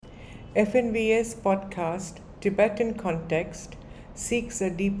FNV's podcast, Tibetan Context, seeks a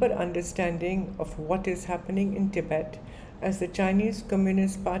deeper understanding of what is happening in Tibet as the Chinese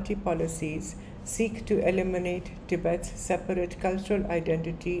Communist Party policies seek to eliminate Tibet's separate cultural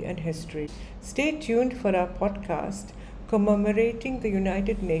identity and history. Stay tuned for our podcast commemorating the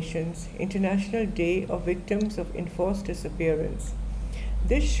United Nations International Day of Victims of Enforced Disappearance.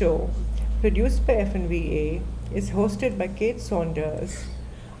 This show, produced by FNVA, is hosted by Kate Saunders,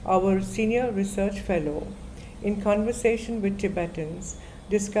 our Senior Research Fellow, in conversation with Tibetans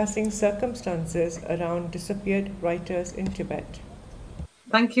discussing circumstances around disappeared writers in Tibet.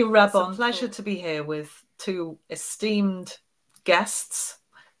 Thank you, Rabon. It's a pleasure to be here with two esteemed guests,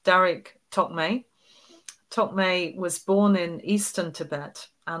 Darig Thokmay. Thokmay was born in eastern Tibet,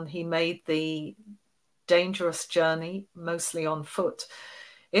 and he made the dangerous journey, mostly on foot,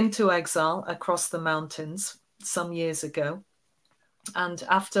 into exile across the mountains some years ago. And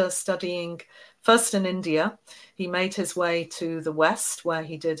after studying first in India, he made his way to the West, where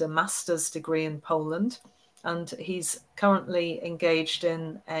he did a master's degree in Poland. And he's currently engaged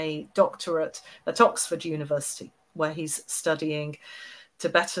in a doctorate at Oxford University, where he's studying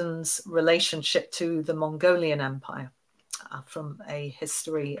Tibetans' relationship to the Mongolian Empire from a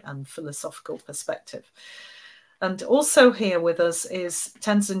history and philosophical perspective. And also here with us is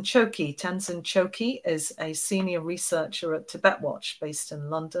Tenzin Choekyi. Tenzin Choekyi is a senior researcher at Tibet Watch, based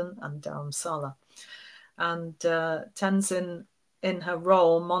in London and Dharamsala. And Tenzin, in her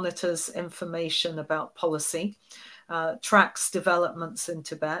role, monitors information about policy, tracks developments in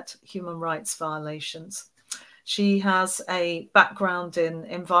Tibet, human rights violations. She has a background in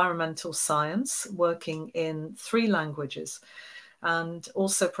environmental science, working in 3 languages, and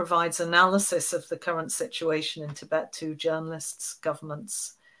also provides analysis of the current situation in Tibet to journalists,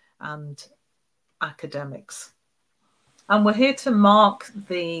 governments, and academics. And we're here to mark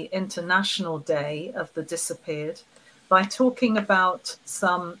the International Day of the Disappeared by talking about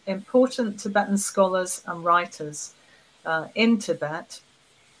some important Tibetan scholars and writers in Tibet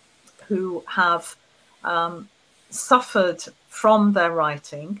who have suffered from their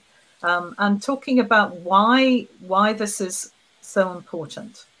writing, and talking about why this is so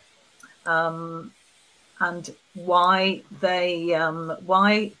important, and why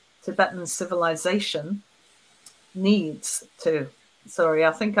Tibetan civilization needs to. Sorry,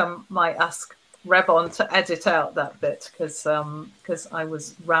 I think I might ask Rebon to edit out that bit because I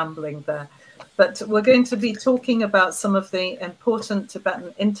was rambling there. But we're going to be talking about some of the important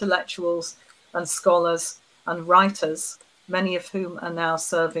Tibetan intellectuals and scholars and writers, many of whom are now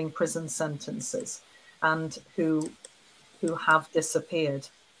serving prison sentences and who have disappeared.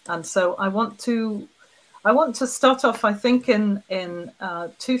 And so I want to start off, I think, in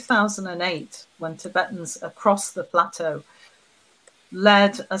 2008, when Tibetans across the plateau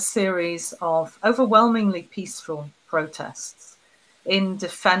led a series of overwhelmingly peaceful protests in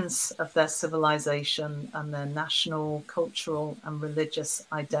defense of their civilization and their national, cultural, and religious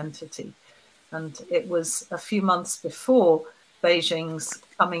identity. And it was a few months before Beijing's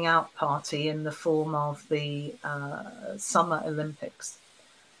coming out party in the form of the Summer Olympics.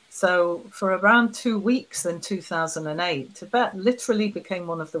 So for around 2 weeks in 2008, Tibet literally became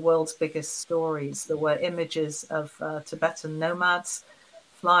one of the world's biggest stories. There were images of Tibetan nomads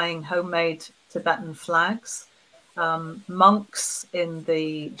flying homemade Tibetan flags, monks in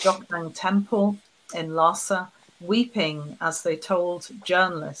the Jokdang temple in Lhasa weeping as they told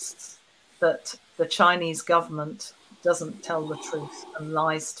journalists that the Chinese government doesn't tell the truth and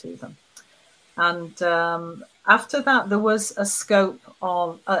lies to them. And after that, there was a scope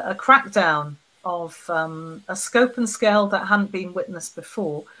of a crackdown of a scope and scale that hadn't been witnessed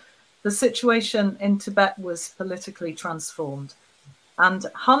before. The situation in Tibet was politically transformed, and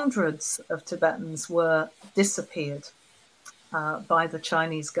hundreds of Tibetans were disappeared by the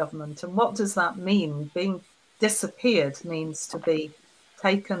Chinese government. And what does that mean? Being disappeared means to be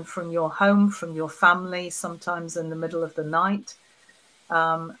taken from your home, from your family, sometimes in the middle of the night,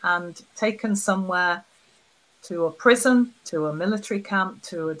 and taken somewhere, to a prison, to a military camp,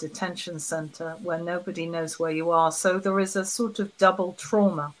 to a detention center where nobody knows where you are. So there is a sort of double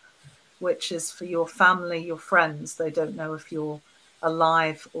trauma, which is for your family, your friends. They don't know if you're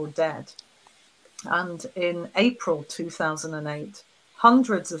alive or dead. And in April 2008,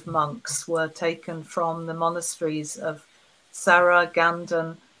 hundreds of monks were taken from the monasteries of Sara,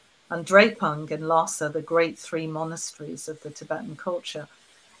 Ganden, and Drepung in Lhasa, the great 3 monasteries of the Tibetan culture.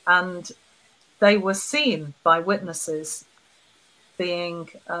 And they were seen by witnesses being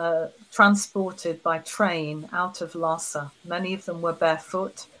transported by train out of Lhasa. Many of them were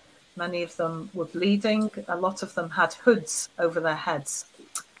barefoot. Many of them were bleeding. A lot of them had hoods over their heads.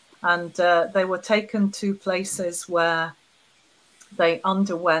 And they were taken to places where they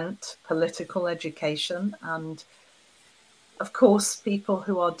underwent political education. And of course, people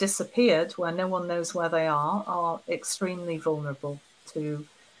who are disappeared, where no one knows where they are extremely vulnerable to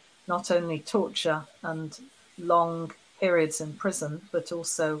not only torture and long periods in prison, but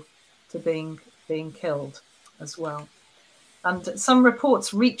also to being killed as well. And some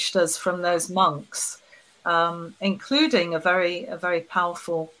reports reached us from those monks, including a very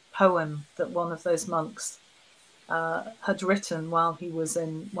powerful poem that one of those monks had written while he was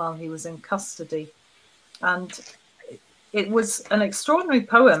in custody. And it was an extraordinary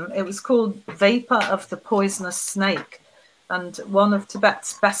poem. It was called "Vapor of the Poisonous Snake." And one of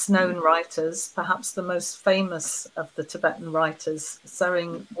Tibet's best known writers, perhaps the most famous of the Tibetan writers,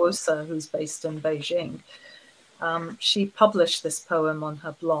 Tsering Wosa, who's based in Beijing, she published this poem on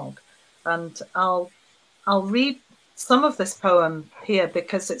her blog. And I'll read some of this poem here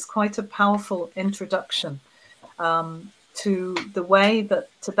because it's quite a powerful introduction to the way that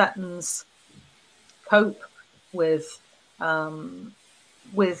Tibetans cope with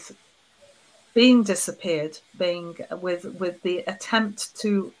being disappeared, with the attempt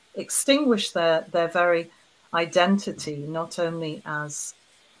to extinguish their very identity, not only as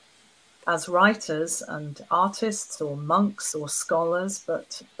writers and artists or monks or scholars,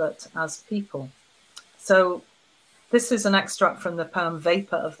 but as people. So this is an extract from the poem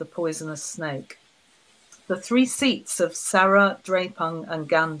 "Vapor of the Poisonous Snake." The three seats of Sera, Drepung, and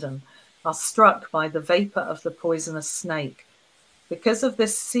Ganden are struck by the vapor of the poisonous snake. Because of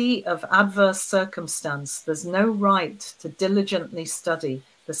this sea of adverse circumstance, there's no right to diligently study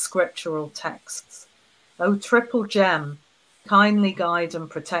the scriptural texts. O triple gem, kindly guide and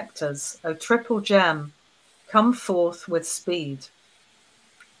protect us. O triple gem, come forth with speed.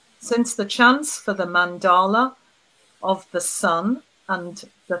 Since the chance for the mandala of the sun, and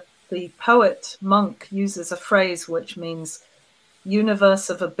the poet monk uses a phrase which means universe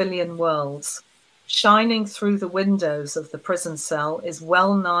of a billion worlds, shining through the windows of the prison cell is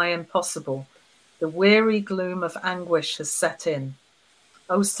well nigh impossible. The weary gloom of anguish has set in.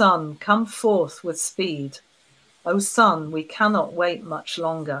 O sun, come forth with speed. O sun, we cannot wait much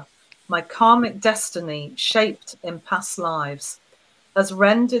longer. My karmic destiny, shaped in past lives, has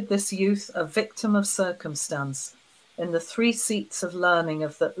rendered this youth a victim of circumstance. In the three seats of learning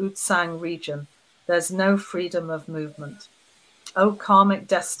of the Utsang region, there's no freedom of movement. O karmic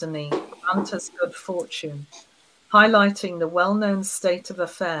destiny, grant us good fortune. Highlighting the well-known state of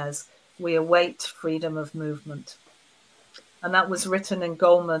affairs, we await freedom of movement. And that was written in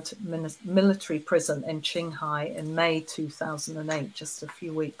Golmud military prison in Qinghai in May 2008, just a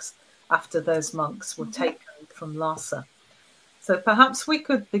few weeks after those monks were taken from Lhasa. So perhaps we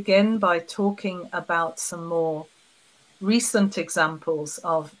could begin by talking about some more recent examples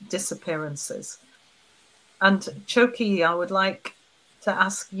of disappearances. And Choekyi, I would like to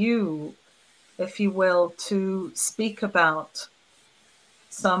ask you, if you will, to speak about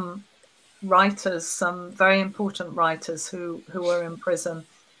some writers, some very important writers who were in prison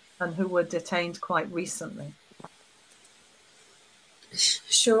and who were detained quite recently.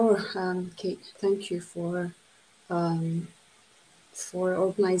 Sure, Kate. Thank you for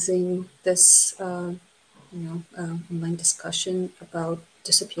organizing this, online discussion about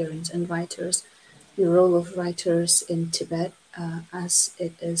disappearance and writers, the role of writers in Tibet, as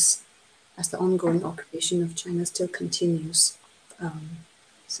the ongoing occupation of China still continues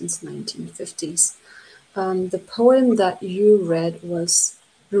since 1950s. The poem that you read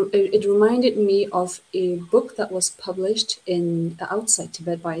it reminded me of a book that was published in outside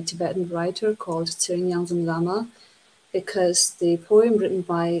Tibet by a Tibetan writer called Tsering Yangzum Lama, because the poem written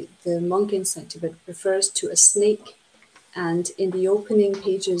by the monk inside Tibet refers to a snake. And in the opening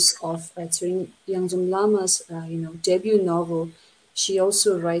pages of Tsering Yangzum Lama's debut novel, she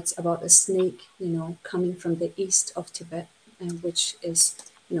also writes about a snake, coming from the east of Tibet, and which is,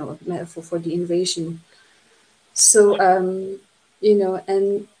 a metaphor for the invasion. So, and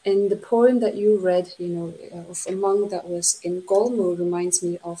the poem that you read, of a monk that was in Golmo reminds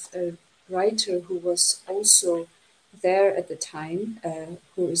me of a writer who was also there at the time,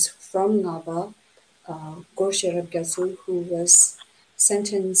 who is from Ngaba, Go Sherab Gyatso, who was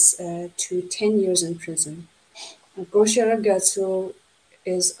sentenced to 10 years in prison. Go Sherab Gyatso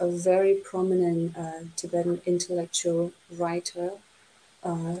is a very prominent Tibetan intellectual writer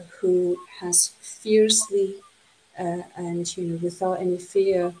who has fiercely and without any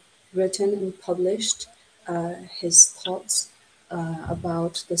fear written and published his thoughts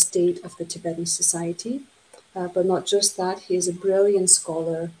about the state of the Tibetan society. But not just that, he is a brilliant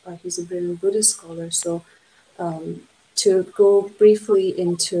scholar. He's a brilliant Buddhist scholar. So To go briefly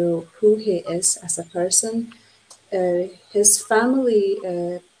into who he is as a person, his family,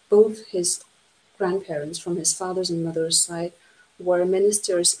 both his grandparents from his father's and mother's side, were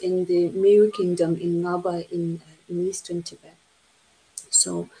ministers in the Miu Kingdom in Ngaba in eastern Tibet.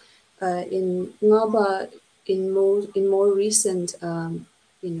 So, in Ngaba, in more recent,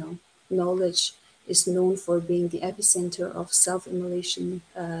 knowledge, is known for being the epicenter of self-immolation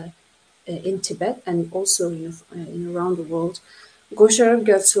in Tibet and also around the world. Go Sherab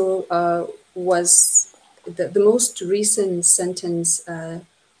Gyatso was the most recent sentence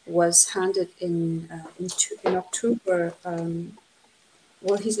was handed in October.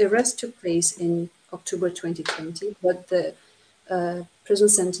 Well, his arrest took place in October 2020, but the prison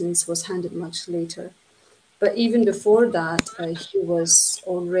sentence was handed much later. But even before that, he was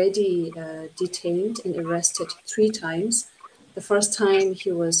already detained and arrested 3 times. The first time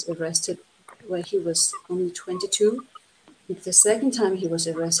he was arrested when he was only 22. The second time he was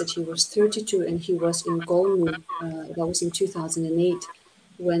arrested, he was 32, and he was in Golmu. That was in 2008,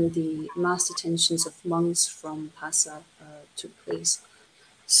 when the mass detentions of monks from Lhasa took place.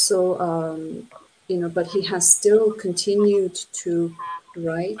 So, but he has still continued to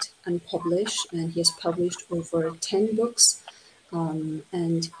write and publish, and he has published over 10 books.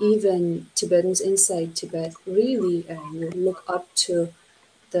 And even Tibetans inside Tibet really look up to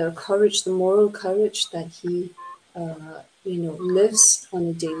the courage, the moral courage that he, lives on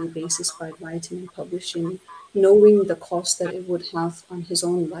a daily basis by writing and publishing, knowing the cost that it would have on his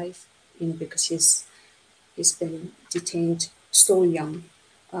own life, because he's been detained so young.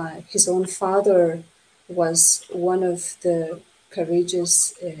 His own father was one of the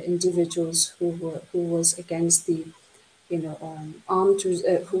courageous individuals who was against the armed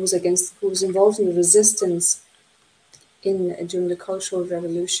who was involved in the resistance in during the Cultural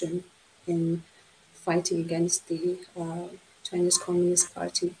Revolution in fighting against the Chinese Communist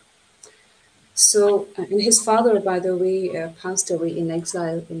Party. So, and his father, by the way, passed away in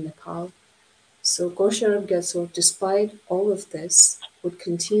exile in Nepal. So Go Sherab Gyatso, despite all of this, would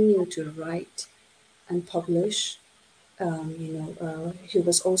continue to write and publish. He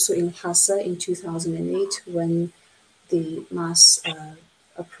was also in Lhasa in 2008 when the mass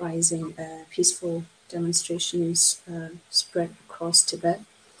uprising, peaceful demonstrations spread across Tibet.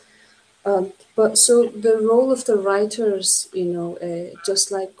 But so the role of the writers,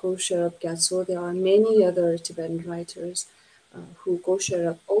 just like Go Sherab Gyatso, there are many other Tibetan writers who Go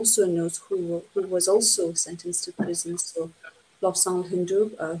Sherab also knows who was also sentenced to prison. So Lobsang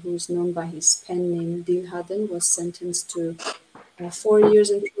Hundub, who is known by his pen name Dilhaden, was sentenced to 4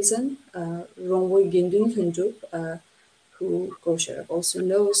 years in prison. Rongwe Gindun Hundub, who Go Sherab also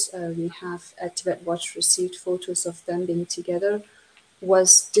knows, we have at Tibet Watch received photos of them being together,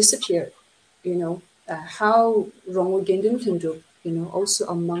 was disappeared. How Rongwe Gindun Hundub, also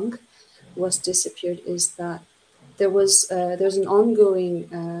a monk, was disappeared is that there's an ongoing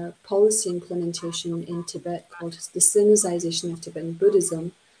policy implementation in Tibet called the Sinicization of Tibetan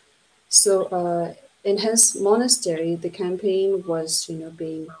Buddhism. So in his monastery, the campaign was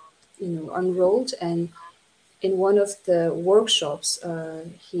being unrolled, and in one of the workshops,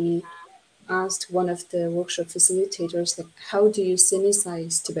 he asked one of the workshop facilitators, like, how do you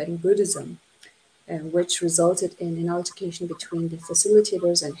sinicize Tibetan Buddhism? Which resulted in an altercation between the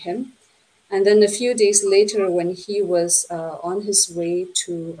facilitators and him. And then a few days later, when he was on his way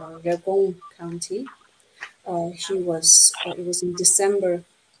to Gergong County, it was in December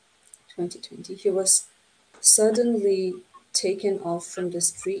 2020, he was suddenly taken off from the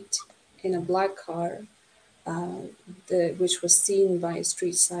street in a black car, which was seen by a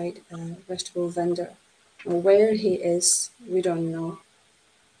street side vegetable vendor. Where he is, we don't know,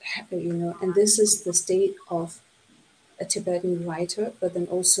 and this is the state of a Tibetan writer, but then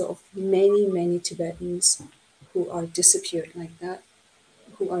also of many, many Tibetans who are disappeared like that,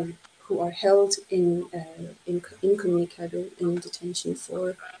 who are held incommunicado in detention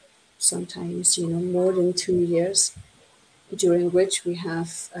for sometimes more than 2 years, during which we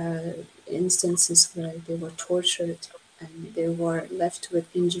have instances where they were tortured and they were left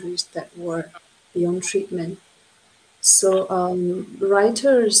with injuries that were beyond treatment. So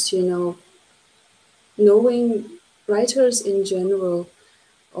writers, knowing writers in general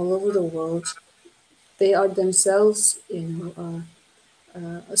all over the world, they are themselves,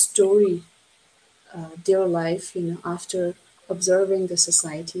 a story, their life, after observing the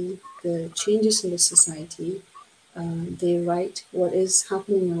society, the changes in the society. They write what is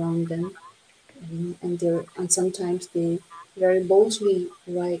happening around them, and sometimes they very boldly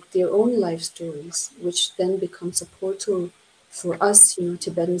write their own life stories, which then becomes a portal for us,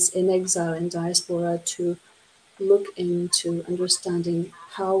 Tibetans in exile and diaspora, to look into understanding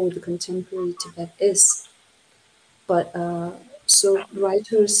how the contemporary Tibet is. But so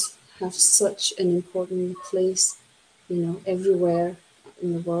writers have such an important place, everywhere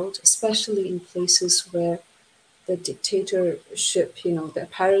in the world, especially in places where the dictatorship, the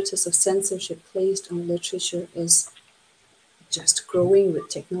apparatus of censorship placed on literature is just growing with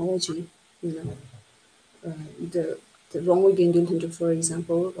technology. You know, the Rongwe Gendun, for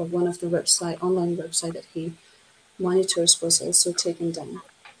example, or one of the online website that he monitors was also taken down.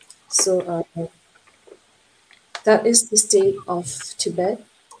 So that is the state of Tibet.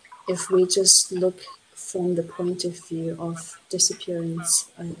 If we just look from the point of view of disappearance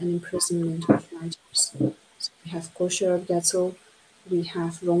and imprisonment of writers. So we have Go Sherab Gyatso, we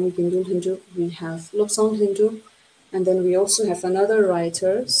have Rongwe Gendun Hindu, we have Lobsang Hindu, and then we also have another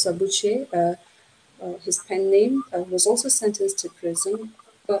writer, Sabuche. His pen name was also sentenced to prison,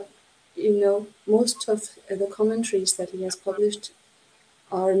 but most of the commentaries that he has published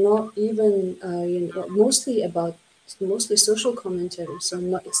are not even mostly social commentaries, so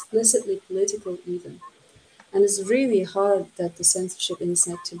not explicitly political even. And it's really hard that the censorship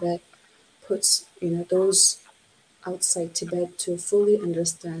inside Tibet puts those outside Tibet to fully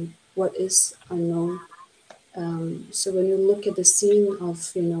understand what is unknown. So when you look at the scene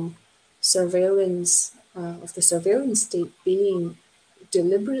of surveillance of the surveillance state being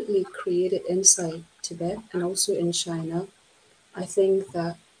deliberately created inside Tibet and also in China, I think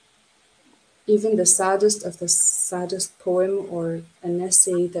that even the saddest of the saddest poem or an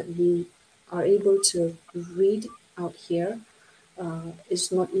essay that we are able to read out here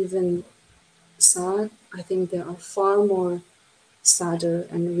is not even sad. I think there are far more sadder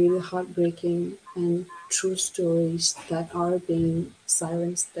and really heartbreaking and true stories that are being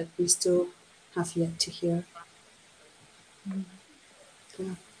silenced that we still have yet to hear.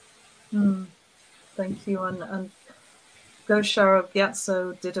 Yeah. Thank you. And Go Sherab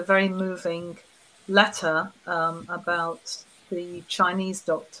Gyatso did a very moving letter about the Chinese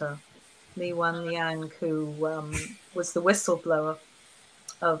doctor, Li Wanliang, who was the whistleblower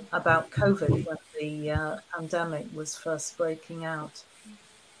about COVID when the pandemic was first breaking out.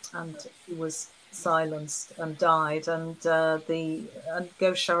 And he was silenced and died. And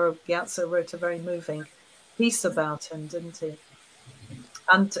Go Sherab Gyatso wrote a very moving piece about him, didn't he?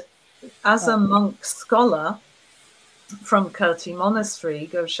 And as a monk scholar from Choekyi Monastery,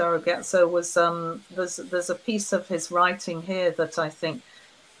 Go Sherab Gyatso was there's a piece of his writing here that I think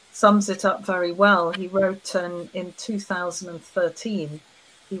sums it up very well. He wrote in 2013.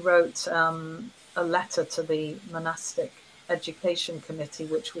 He wrote a letter to the monastic education committee,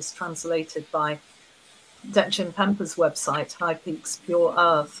 which was translated by Dechin Pemper's website, High Peaks Pure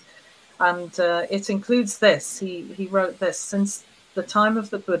Earth. And it includes this. He wrote this: since the time of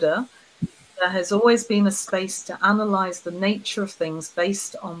the Buddha, there has always been a space to analyze the nature of things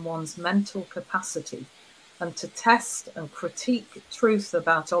based on one's mental capacity and to test and critique truth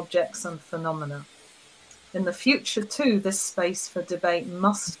about objects and phenomena. In the future, too, this space for debate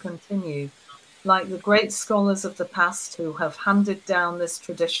must continue. Like the great scholars of the past who have handed down this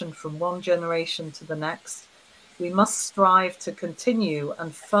tradition from one generation to the next, we must strive to continue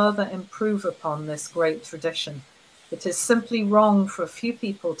and further improve upon this great tradition. It is simply wrong for a few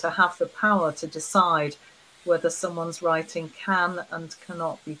people to have the power to decide whether someone's writing can and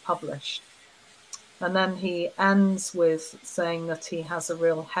cannot be published. And then he ends with saying that he has a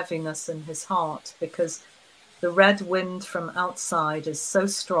real heaviness in his heart because the red wind from outside is so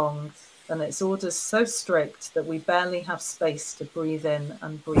strong and its orders so strict that we barely have space to breathe in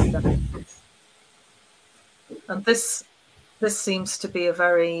and breathe out. And this seems to be a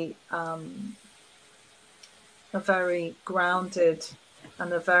very grounded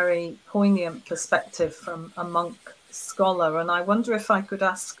and a very poignant perspective from a monk scholar. And I wonder if I could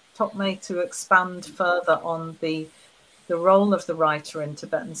ask Thokmay to expand further on the role of the writer in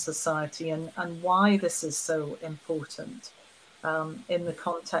Tibetan society and why this is so important in the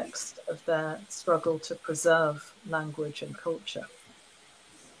context of their struggle to preserve language and culture.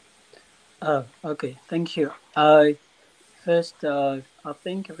 Okay, thank you. First, I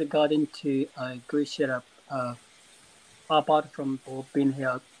think regarding to Go Sherab, apart from being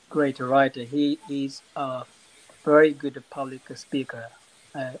a great writer, he is a very good public speaker.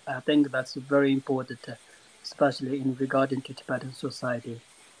 I think that's very important, especially in regarding to Tibetan society.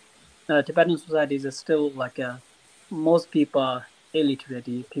 Tibetan society is still like most people are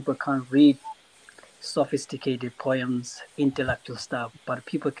illiterate. People can't read sophisticated poems, intellectual stuff, but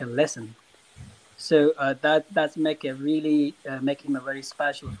people can listen. So that's make it really make him a very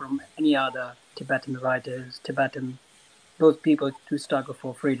special from any other Tibetan writers, those people to struggle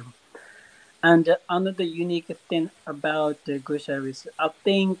for freedom. And another unique thing about Go Sherab is I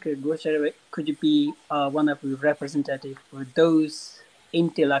think Go Sherab could be one of the representative for those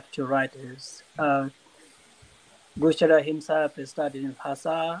intellectual writers. Go Sherab himself studied in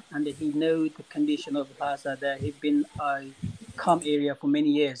Lhasa, and he knows the condition of Lhasa. There, he's been a calm area for many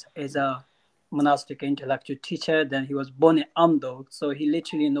years as a monastic intellectual teacher. Then he was born in Amdo, so he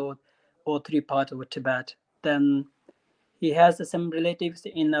literally knows all three parts of Tibet. Then he has some relatives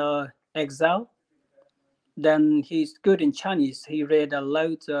in exile. Then he's good in Chinese. He read a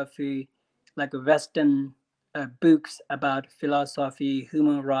lot of like Western books about philosophy,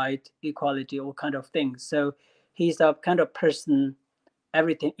 human rights, equality, all kind of things. So he's a kind of person,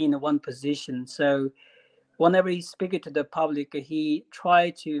 everything in one position. So whenever he's speaking to the public, he try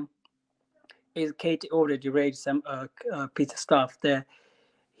to, as Kate already read some piece of stuff there,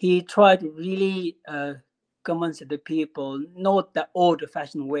 he tried to really convince the people, not the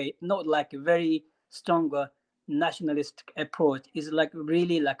old-fashioned way, not like a very stronger nationalistic approach. It's like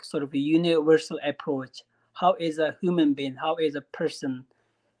really like sort of a universal approach. How is a human being, how is a person,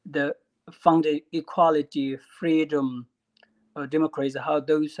 the founded equality, freedom, democracy, how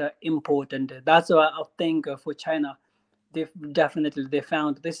those are important. That's why I think for China, they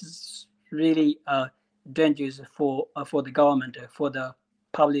found this is really dangerous for the government, for the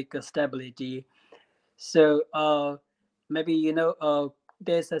public stability. So maybe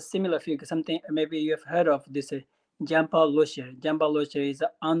there's a similar figure, something maybe you have heard of this. Jampa Losher. Jampa Losher is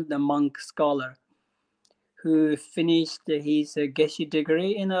an monk scholar who finished his Geshe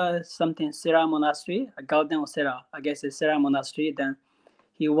degree in something Sera monastery, a Garden of Sera, I guess it's Sera monastery. Then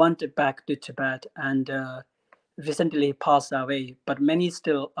he went back to Tibet and recently passed away. But many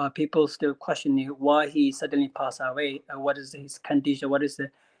still people still questioning why he suddenly passed away. What is his condition? What is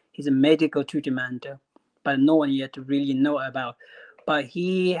his medical treatment? But no one yet really know about. But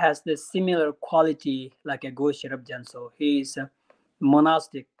he has the similar quality like a Go Sherab Gyatso. He is a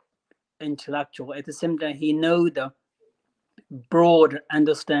monastic intellectual. At the same time, he know the broad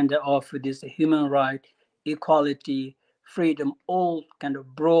understanding of this human right, equality, freedom, all kind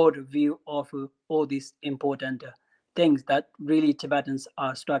of broad view of all these important things that really Tibetans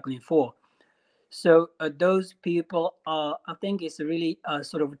are struggling for. So those people are, I think, it's really a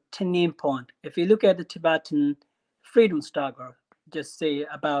sort of turning point. If you look at the Tibetan freedom struggle, just say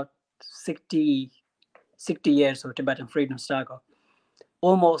about 60 years of Tibetan freedom struggle,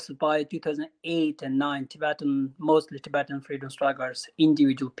 almost by 2008 and 9, mostly Tibetan freedom strugglers,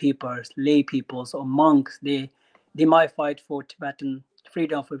 individual peoples, lay peoples, or monks, they might fight for Tibetan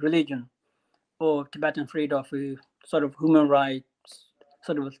freedom of religion or Tibetan freedom of sort of human rights,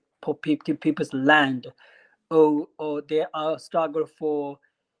 sort of people's land, or they are struggle for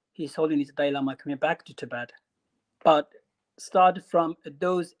His Holiness Dalai Lama coming back to Tibet. But start from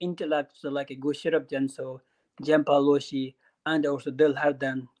those intellects like Go Sherab Gyatso, Jampa Loshi, and also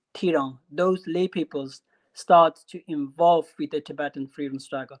Dilhardan, Tirang, those lay peoples start to involve with the Tibetan freedom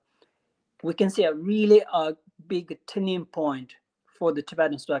struggle. We can see a really big turning point for the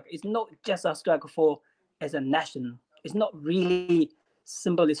Tibetan struggle. It's not just a struggle for as a nation. It's not really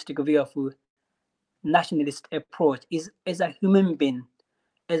symbolistic view of nationalist approach. Is as a human being,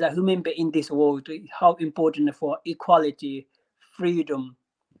 in this world, how important for equality, freedom,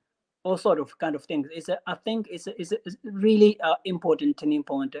 all sort of kind of things. I think it's really important turning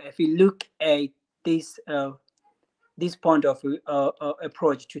point. If you look at this this point of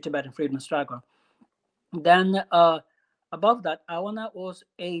approach to Tibetan freedom struggle, then above that, I wanna also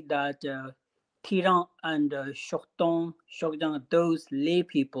add that Tiran and Shokdang, those lay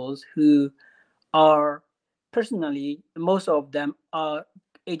peoples who are personally, most of them are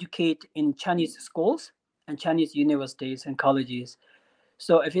educated in Chinese schools and Chinese universities and colleges.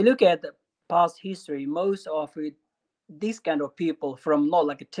 So if you look at the past history, most of these kind of people from not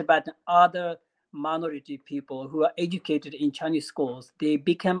like Tibetan, other minority people who are educated in Chinese schools, they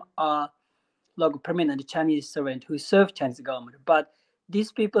become a like permanent Chinese servant who serve Chinese government. But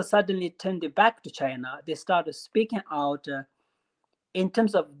these people suddenly turned back to China. They started speaking out in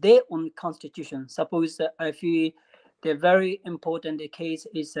terms of their own constitution. Suppose if you, the very important case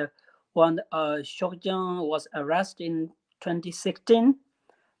is when Shokjiang was arrested in 2016.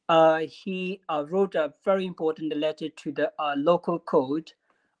 He wrote a very important letter to the local code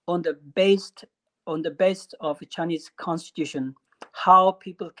on the base of Chinese constitution, how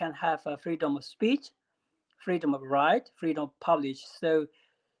people can have freedom of speech, freedom of right, freedom of publish. So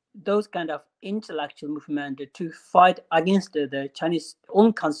those kind of intellectual movement to fight against the Chinese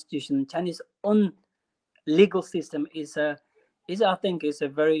own constitution, Chinese own legal system is I think is a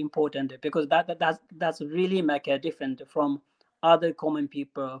very important because that's really make a difference from other common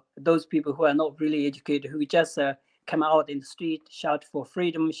people, those people who are not really educated, who just come out in the street, shout for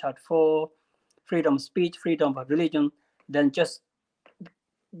freedom, shout for freedom of speech, freedom of religion, then just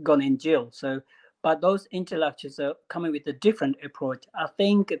gone in jail. So, but those intellectuals are coming with a different approach. I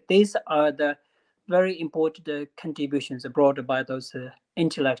think these are the very important contributions brought by those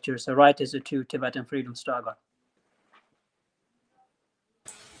intellectuals, writers to Tibetan freedom struggle.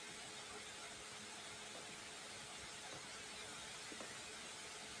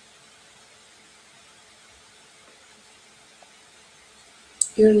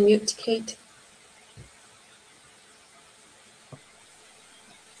 You're on mute, Kate.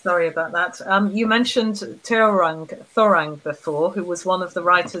 Sorry about that. You mentioned Thorang before, who was one of the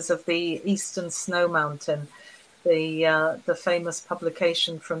writers of the Eastern Snow Mountain, the famous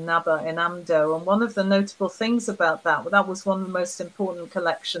publication from Naba in Amdo. And one of the notable things about that was one of the most important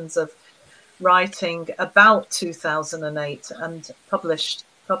collections of writing about 2008 and published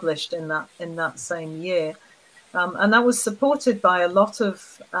in that same year. And that was supported by a lot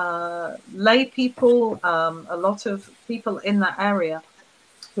of lay people, a lot of people in that area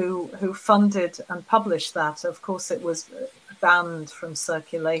who funded and published that. Of course, it was banned from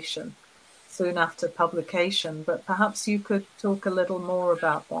circulation soon after publication, but perhaps you could talk a little more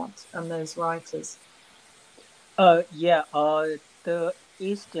about that and those writers. The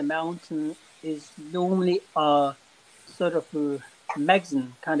Eastern Mountain is normally a sort of a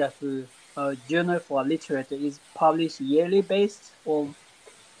magazine, kind of a journal for literature. Is published yearly based or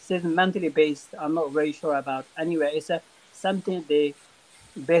monthly based. I'm not very sure about. Anyway, it's something they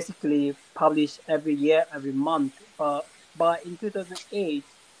basically publish every year, every month. But in 2008,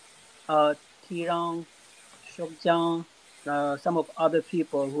 Tirang, Shokjang, some of other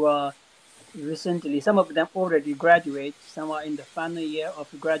people who are recently, some of them already graduate, some are in the final year of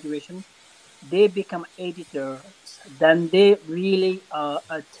graduation, they become editors. Then they really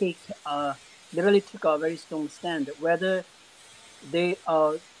took a very strong stand. Whether they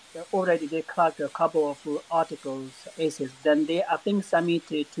already they collect a couple of articles, essays, then they I think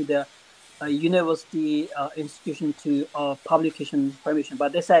submitted to the university institution to publication permission.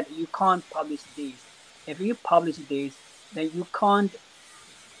 But they said you can't publish these. If you publish these, then you can't.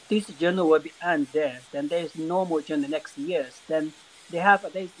 This journal will be end there. Then there's no more journal next years. Then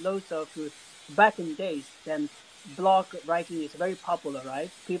there's loads of back in days. Then blog writing is very popular, right?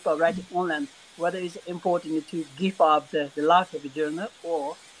 People writing online. Whether it's important to give up the life of the journal,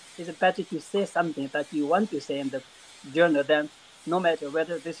 or is it better to say something that you want to say in the journal? Then no matter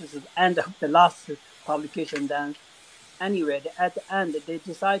whether this is the end of the last publication, then anyway, at the end they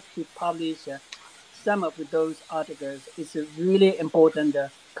decide to publish some of those articles. It's a really important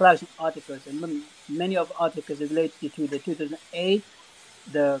collection articles, and many of articles related to the 2008,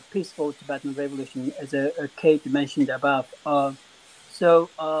 the peaceful Tibetan revolution, as Kate mentioned above.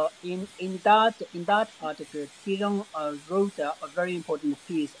 In that article, Tirong wrote a very important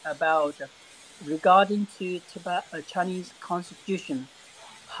piece about regarding to Tibet Chinese constitution,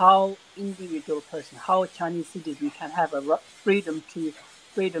 how individual person, how Chinese citizens can have a freedom to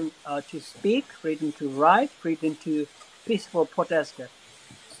speak, freedom to write, freedom to peaceful protest.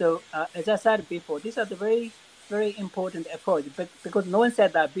 So as I said before, these are the very, very important approach. But because no one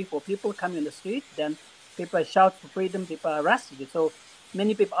said that before, people come in the street, then people shout for freedom, people are arrested. So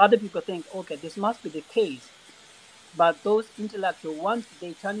many people, other people think, okay, this must be the case. But those intellectuals want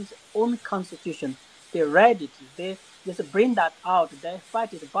the Chinese own constitution. They read it. They just bring that out. They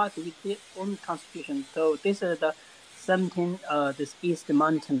fight it back with their own constitution. So this is something. This East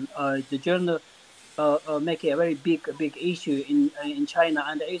Mountain, the journal, make a very big issue in China,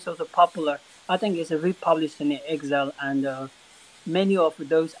 and it's also popular. I think it's republished in exile, and many of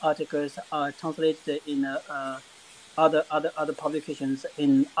those articles are translated in other publications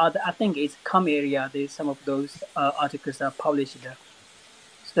in other. I think it's Khmer area. Some of those articles are published.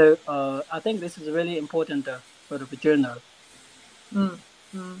 So I think this is a really important sort of a journal.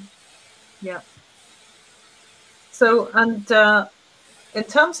 Yeah. So, and in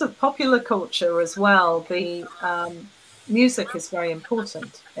terms of popular culture as well, the music is very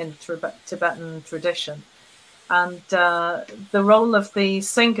important in Tibetan tradition. And the role of the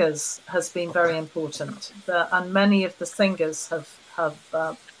singers has been very important. And many of the singers have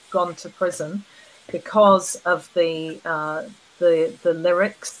gone to prison because of the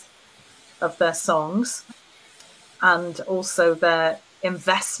lyrics of their songs, and also their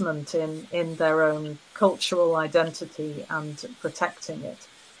investment in their own cultural identity and protecting it,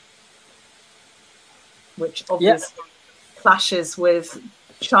 which obviously clashes with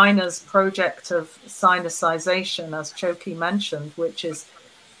China's project of Sinicization, as Choekyi mentioned, which is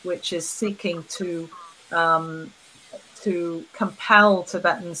seeking to to compel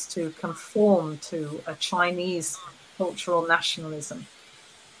Tibetans to conform to a Chinese cultural nationalism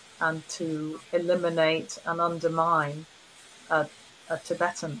and to eliminate and undermine a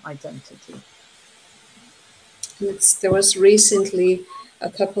Tibetan identity. There was recently a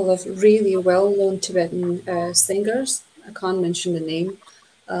couple of really well-known Tibetan singers. I can't mention the name,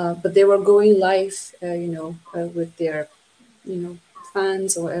 but they were going live, with their,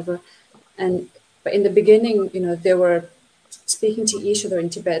 fans or whatever. And but in the beginning, they were speaking to each other in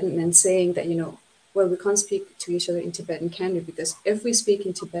Tibetan and saying that, well, we can't speak to each other in Tibetan, can we? Because if we speak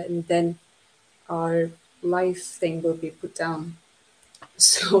in Tibetan, then our life thing will be put down.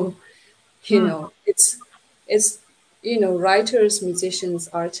 So, it's writers, musicians,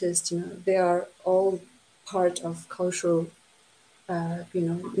 artists, they are all part of cultural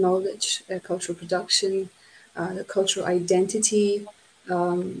knowledge, cultural production, the cultural identity.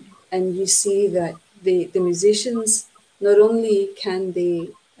 And you see that the musicians, not only can they,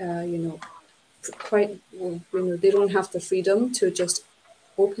 quite, well, they don't have the freedom to just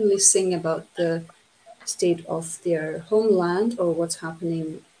openly sing about the state of their homeland or what's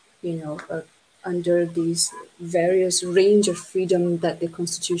happening, under these various range of freedom that the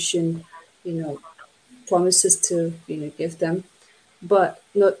constitution, promises to, give them, but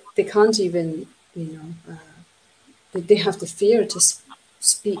not they can't even, they have the fear to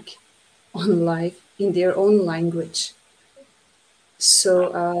speak on live in their own language.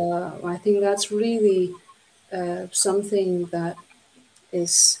 So I think that's really something that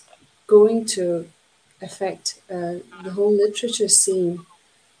is going to affect the whole literature scene.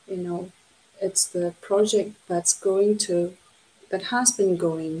 You know, it's the project that has been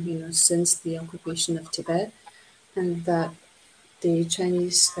going, since the occupation of Tibet, and that the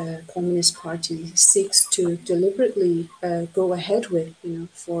Chinese Communist Party seeks to deliberately go ahead with,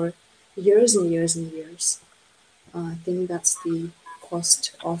 for years and years and years. I think that's the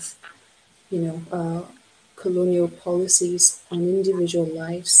cost of, colonial policies on individual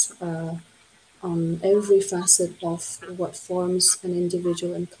lives, on every facet of what forms an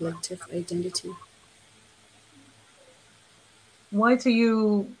individual and collective identity. Why do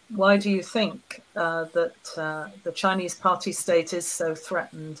you think that the Chinese party state is so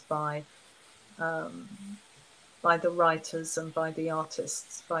threatened by the writers and by the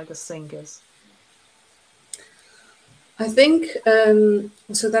artists, by the singers? I think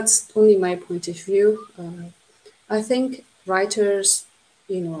so. That's only my point of view. I think writers,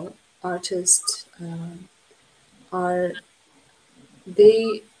 artists, are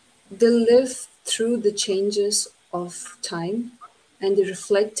they they live through the changes of time, and they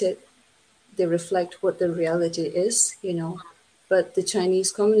reflect what the reality is, but the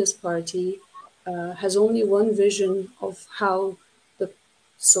Chinese Communist Party has only one vision of how the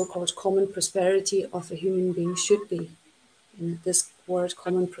so-called common prosperity of a human being should be. And this word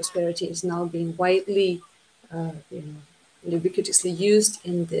common prosperity is now being widely, ubiquitously used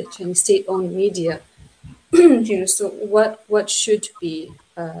in the Chinese state-owned media. So what should be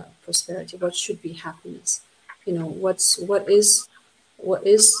prosperity? What should be happiness? What is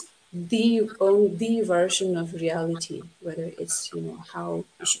the version of reality? Whether it's how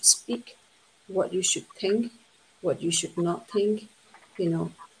you should speak, what you should think, what you should not think.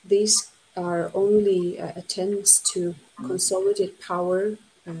 These are only attempts to consolidate power,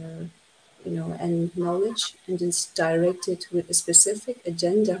 and knowledge, and it's directed with a specific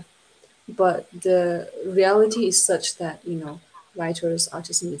agenda. But the reality is such that writers,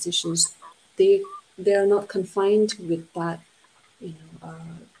 artists, and musicians, they are not confined with that.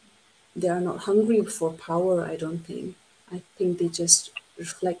 They are not hungry for power. I don't think. I think they just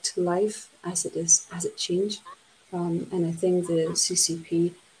reflect life as it is, as it changed. And I think the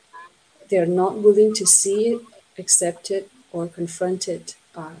CCP, they're not willing to see it, accept it, or confront it.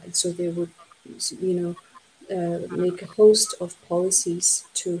 And so they would, make a host of policies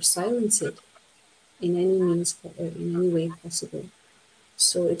to silence it in any means, in any way possible.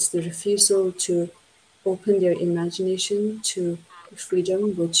 So it's the refusal to open their imagination to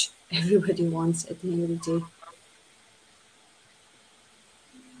freedom, which everybody wants at the end of the day.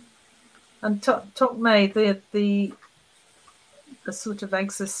 And Thokmay, the sort of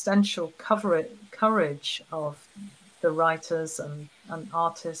existential courage of the writers and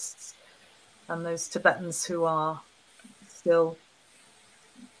artists and those Tibetans who are still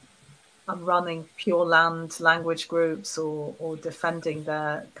running Pure Land language groups or defending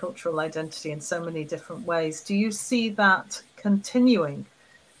their cultural identity in so many different ways. Do you see that continuing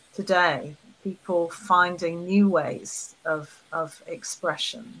today? People finding new ways of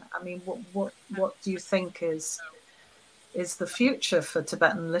expression. I mean, what do you think is the future for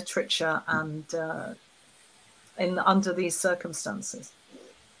Tibetan literature and under these circumstances?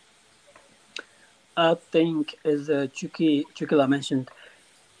 I think, as Choekyi mentioned,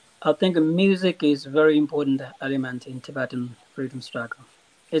 I think music is a very important element in Tibetan freedom struggle.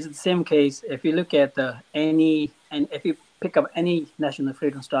 It's the same case if you look at if you pick up any national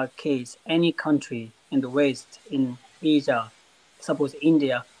freedom struggle case, any country in the West, in Asia, suppose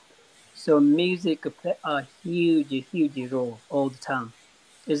India, so music play a huge role all the time.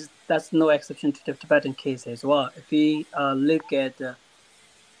 That's no exception to the Tibetan case as well. If we look at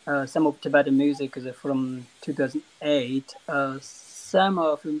some of Tibetan music is from 2008. Some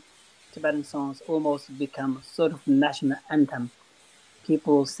of Tibetan songs almost become sort of national anthem.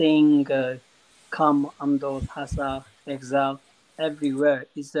 People sing "Come Amdo Thasa Exile" everywhere.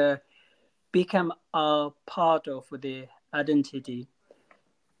 It's become a part of the identity.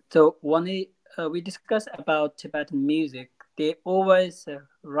 So when we discuss about Tibetan music, there always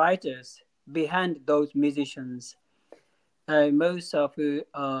writers behind those musicians. Most of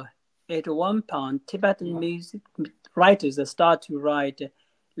at one point, Tibetan music writers start to write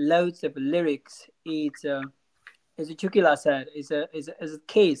loads of lyrics. It's as Chukila said, is a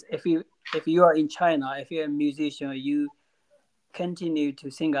case. If you are in China, if you're a musician, you continue to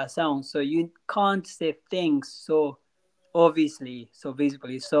sing a song, so you can't say things so obviously, so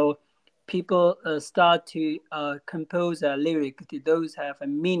visibly. So people start to compose a lyric. Those have a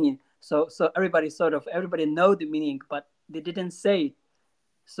meaning. So everybody know the meaning, but they didn't say it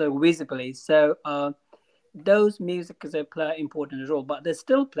so visibly. So those music play important role, but they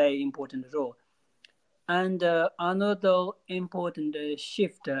still play important role. And another important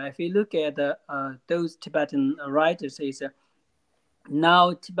shift, if you look at those Tibetan writers, is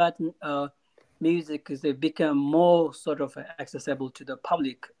now Tibetan music is become more sort of accessible to the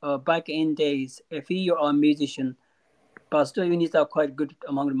public. Back in days, if you are a musician, but still you need a quite good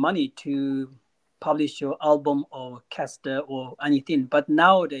amount of money to publish your album or cassette or anything. But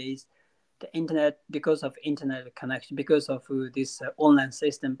nowadays, the internet, because of internet connection, because of this online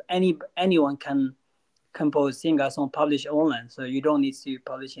system, anyone can compose, sing a song, publish online. So you don't need to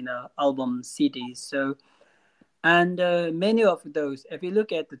publish in an album CD. So and many of those, if you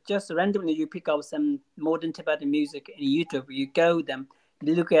look at just randomly, you pick up some modern Tibetan music in YouTube, you go them,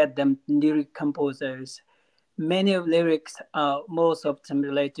 you look at them, lyric composers. Many of lyrics are most of them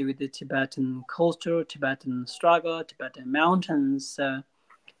related with the Tibetan culture, Tibetan struggle, Tibetan mountains.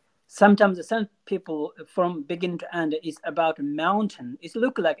 Sometimes some people from beginning to end is about a mountain. It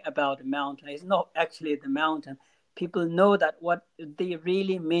look like about a mountain. It's not actually the mountain. People know that what they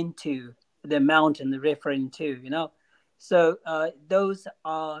really mean to the mountain referring to. So those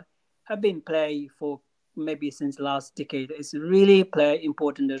have been played for maybe since last decade. It's really play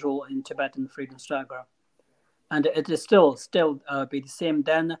important role in Tibetan freedom struggle, and it is still be the same.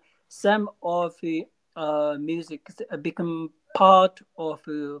 Then some of the music become part of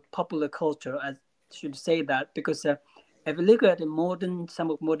popular culture. I should say that because if you look at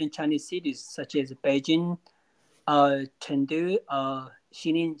some of modern Chinese cities such as Beijing, Chengdu,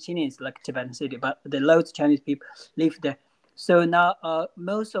 Xining is like Tibetan city, but the loads of Chinese people live there. So now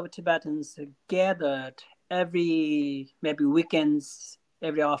most of Tibetans gathered every maybe weekends,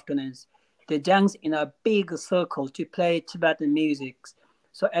 every afternoons. They dance in a big circle to play Tibetan music.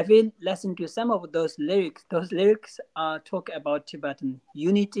 So if you listen to some of those lyrics talk about Tibetan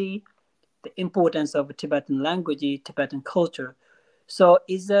unity, the importance of Tibetan language, Tibetan culture. So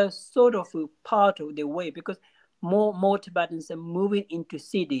it's a sort of a part of the way because more Tibetans are moving into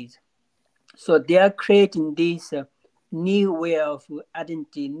cities. So they are creating this new way of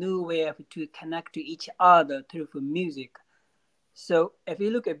identity, new way of to connect to each other through music. So if you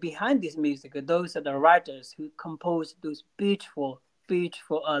look at behind this music, those are the writers who compose those beautiful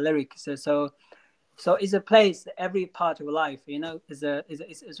lyrics. So it's a place every part of life,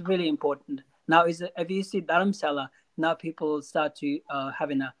 is really important. Now if you see Dharamsala, now people start to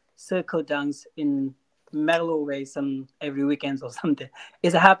having a circle dance in mellow way some every weekends or something.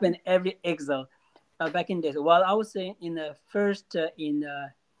 It's happened every exile back in days. While I was in the first in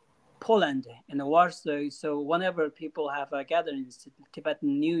Poland in Warsaw, so whenever people have gatherings,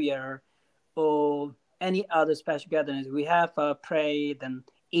 Tibetan New Year or any other special gatherings, we have pray, then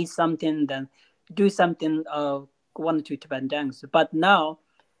eat something, then do something, one or two Tibetan dance. But now,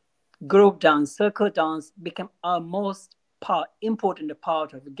 group dance, circle dance become a most important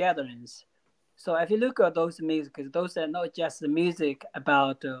part of gatherings. So if you look at those music, those are not just the music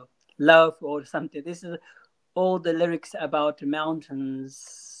about love or something. This is all the lyrics about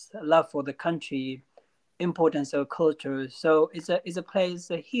mountains, love for the country, importance of culture. So it's a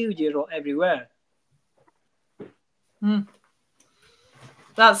place a huge role everywhere.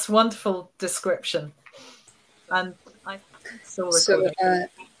 That's wonderful description. And I still So recording.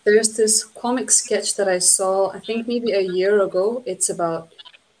 there's this comic sketch that I saw, I think maybe a year ago. It's about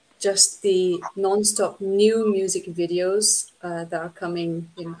just the non-stop new music videos that are coming,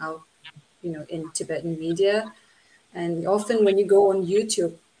 out, in Tibetan media. And often when you go on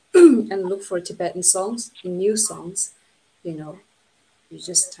YouTube and look for Tibetan songs, new songs, you know, you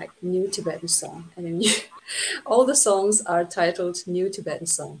just type new Tibetan song, and then all the songs are titled New Tibetan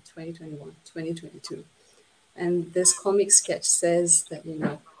Song 2021, 2022. And this comic sketch says that,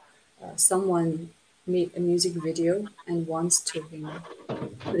 someone made a music video and wants to,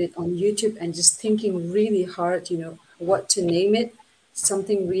 put it on YouTube, and just thinking really hard, what to name it,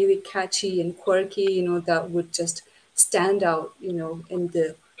 something really catchy and quirky, that would just stand out, in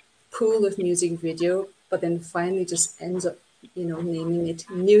the pool of music video, but then finally just ends up, naming it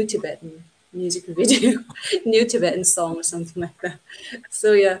New Tibetan music video, New Tibetan song or something like that.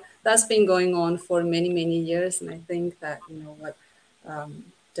 So yeah, that's been going on for many, many years. And I think that, what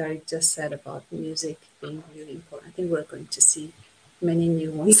Darig just said about music being really important, I think we're going to see many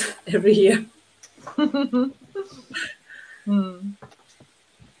new ones every year.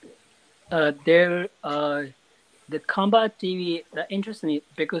 There, the combat TV, that interests me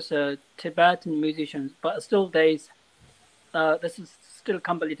because Tibetan musicians, but still this is still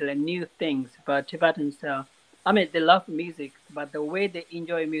completely new things. But Tibetans, I mean, they love music, but the way they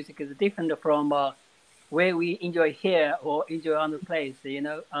enjoy music is different from where we enjoy here or enjoy other place.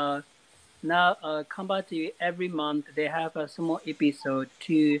 Now combat TV every month they have a small episode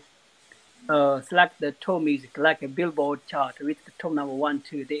to select the top music, like a Billboard chart with the top number 1,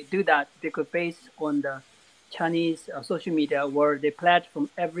 2. They do that because based on the Chinese social media, where they platform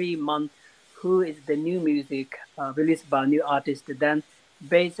every month who is the new music released by new artist. Then,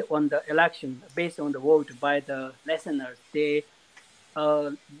 based on the election, based on the vote by the listeners, they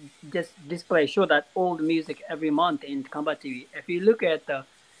just show that old music every month in combat TV. If you look at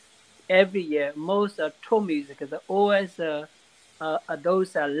every year, most top music is always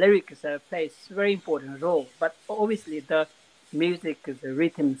those lyrics plays very important role. But obviously the music, the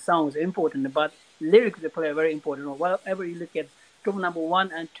rhythm, sounds important, but lyrics play a very important role. Whatever you look at top number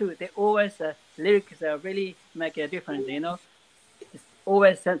 1 and 2, they always lyrics really make a difference. It's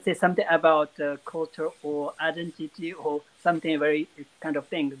always say something about culture or identity or something very kind of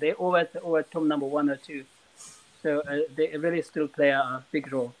thing. They always top number 1 or 2. So they really still play a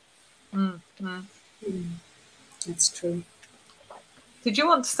big role. That's true. Did you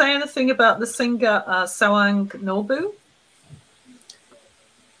want to say anything about the singer Sawang Nobu?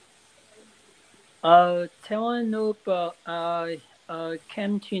 Taiwan I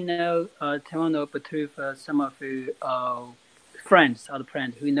came to know Taiwan through some of friends, other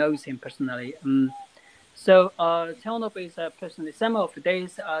friends who knows him personally. So Taiwan is personally, some of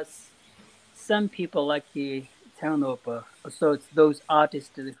days some people like the Taiwan so it's those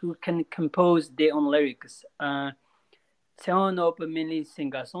artists who can compose their own lyrics. Taiwan mainly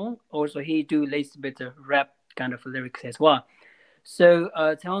sing a song. Also, he do a little bit of rap kind of lyrics as well. So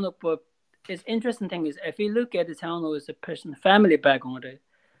Taiwan it's interesting thing is if you look at the Taiwan as a person family background,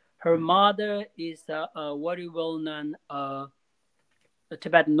 her mother is a very well known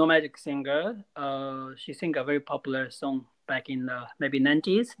Tibetan nomadic singer. She sang a very popular song back in maybe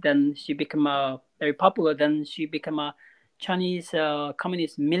 90s. Then she became very popular. Then she became a Chinese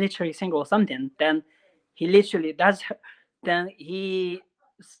communist military singer or something. Then he literally then she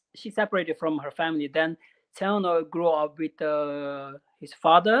separated from her family. Then Tseono grew up with his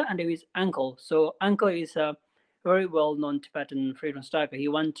father and his uncle. So uncle is a very well known Tibetan freedom striker. He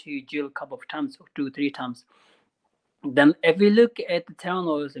went to jail a couple of times, or 2, 3 times. Then if we look at the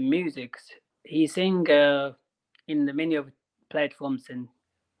Tauno's music, he sing in the many of platforms in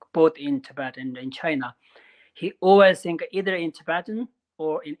both in Tibet and in China. He always sing either in Tibetan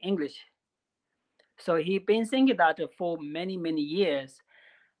or in English. So he been singing that for many, many years.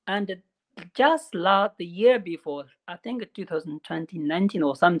 And just the year before, I think 2019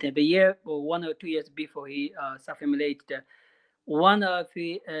 or something, the year or 1 or 2 years before he self-immolated, one of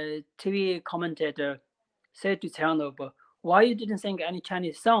the TV commentator said to Chernobyl, why you didn't sing any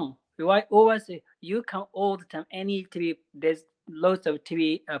Chinese song? Why always you come all the time? Any TV, there's lots of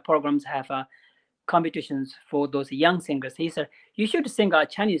TV programs have competitions for those young singers. He said you should sing a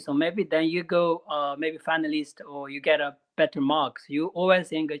Chinese song. Maybe then you go maybe finalist or you get a better marks. You always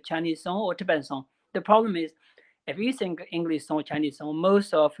sing a Chinese song or Tibetan song. The problem is if you sing English song, Chinese song,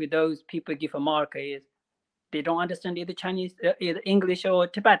 most of those people give a mark is they don't understand either Chinese, either English or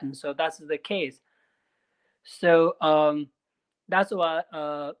Tibetan. So that's the case. So that's why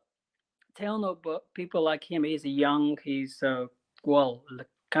people like him. He's young. He's well,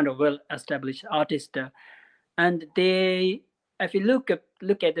 kind of well-established artist, and they, if you look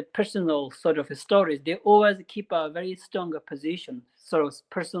at the personal sort of stories, they always keep a very strong position. Sort of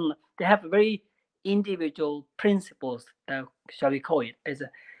personal, they have very individual principles. Shall we call it?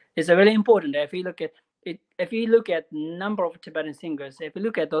 It's a really important. If you look at it, if you look at number of Tibetan singers, if you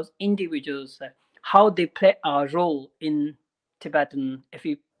look at those individuals, how they play a role in Tibetan, if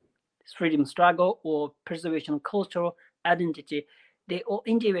you freedom struggle or preservation of cultural identity, they all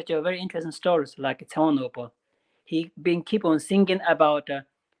individual very interesting stories like Tongnopo. He been keep on singing about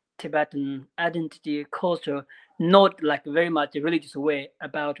Tibetan identity, culture, not like very much religious way,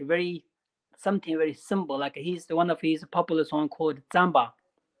 about very something very simple. Like he's one of his popular song called Zamba,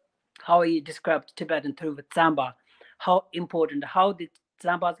 how he described Tibetan through Zamba, how important, how the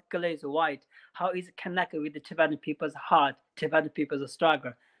Zamba's color is white, how it's connected with the Tibetan people's heart, Tibetan people's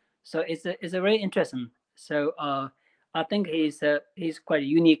struggle. So it's a very interesting. So I think he's quite a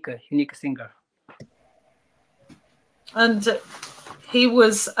unique singer. And he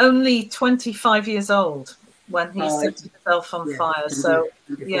was only 25 years old when he set himself on fire. So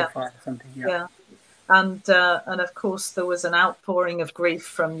yeah, yeah. And of course there was an outpouring of grief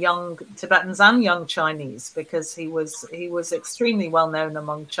from young Tibetans and young Chinese, because he was extremely well known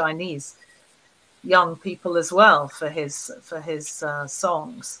among Chinese young people as well for his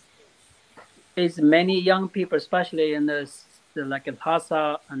songs. It's many young people, especially in the like in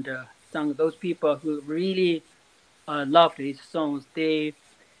Lhasa and some those people who really loved his songs. They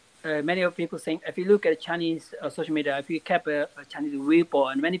many of people saying, if you look at Chinese social media, if you kept a Chinese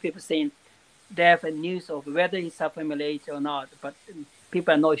Weibo, and many people saying they have a news of whether he's self-immolated or not, but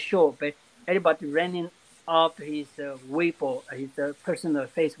people are not sure. But everybody running after his Weibo, his personal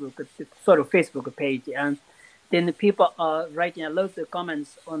Facebook, sort of Facebook page, and then the people are writing a lot of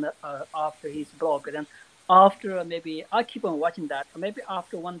comments on the, after his blog. And then after maybe I keep on watching that, maybe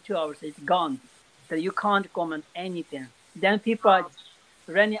after 1-2 hours it's gone, that you can't comment anything. Then people are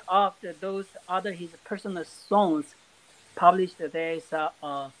running after those other his personal songs published. There's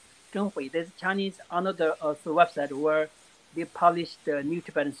there's Chinese another website where they publish the new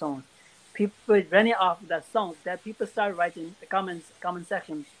Tibetan songs. People running after that song, that people start writing the comment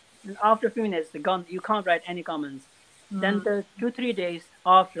section. And after a few minutes, they're gone. You can't write any comments. Then the 2-3 days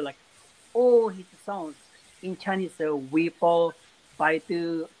after, like all his songs in Chinese Weibo,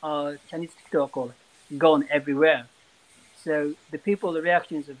 Baidu, Chinese TikTok, gone everywhere. So the people's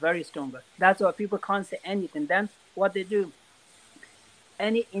reaction is very strong. That's why people can't say anything. Then what they do,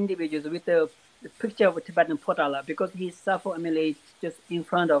 any individuals with the picture of a Tibetan Potala, because he's self-immolated just in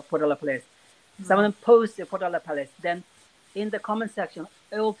front of Potala Palace. Someone posts the Potala Palace, then in the comment section,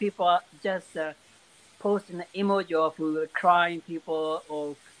 all people just posting an emoji of crying people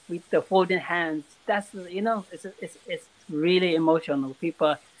or with the folding hands. That's, it's really emotional.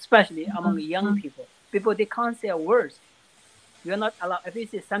 People, especially among young people, they can't say a word. You're not allowed. If you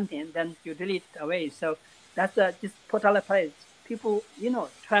say something, then you delete it away. So that's just Potala Palace. People,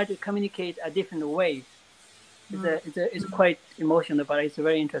 try to communicate a different way. It's quite emotional, but it's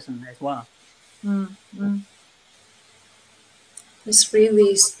very interesting as well. This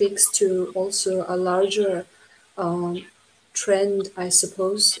really speaks to also a larger trend, I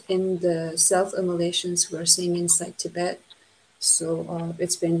suppose, in the self-immolations we're seeing inside Tibet. So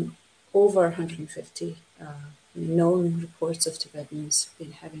it's been over 150 known reports of Tibetans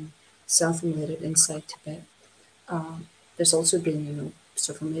been having self-immolated inside Tibet. There's also been,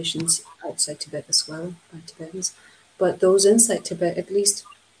 self-immolations outside Tibet as well by Tibetans. But those inside Tibet, at least,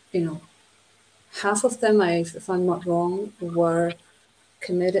 half of them, if I'm not wrong, were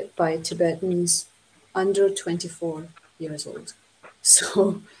committed by Tibetans under 24 years old.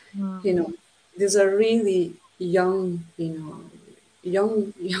 So, these are really young,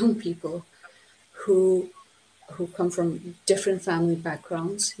 young people who come from different family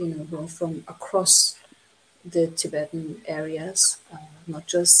backgrounds, who are from across the Tibetan areas, not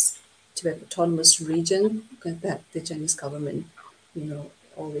just Tibet Autonomous Region that the Chinese government,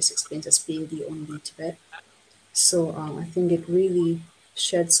 always explains as being the only Tibet. So I think it really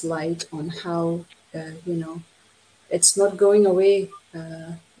sheds light on how, it's not going away,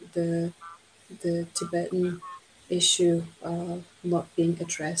 the Tibetan issue not being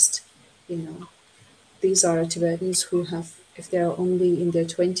addressed. These are Tibetans who have, if they're only in their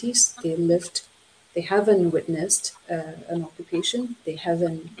 20s, they haven't witnessed an occupation. They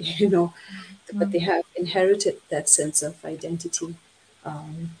haven't, but they have inherited that sense of identity.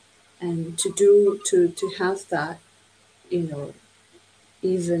 And to have that,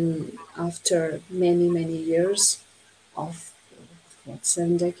 even after many, many years of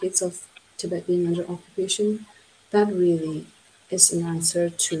 7 decades of Tibet being under occupation, that really is an answer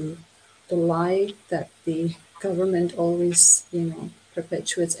to the lie that the government always,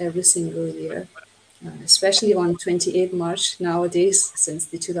 perpetuates every single year, especially on 28 March nowadays, since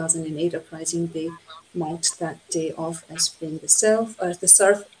the 2008 uprising, they marked that day off as being the Serf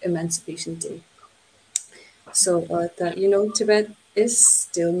Emancipation Day. So that Tibet is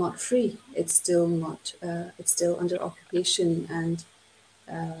still not free. It's still not. It's still under occupation, and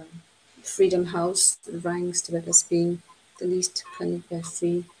Freedom House ranks Tibet as being the least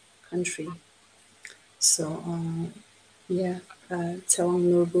free country. So yeah,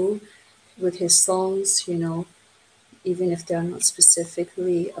 Tawang Norbu with his songs, even if they are not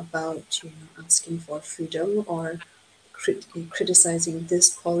specifically about asking for freedom or criticizing this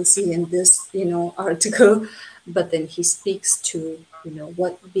policy in this article, but then he speaks to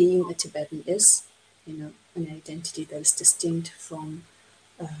what being a Tibetan is, an identity that is distinct from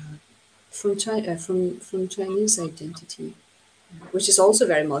Chinese identity, which is also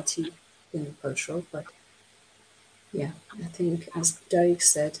very cultural. But yeah, I think as Darig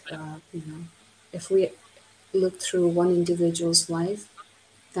said, if we look through one individual's life,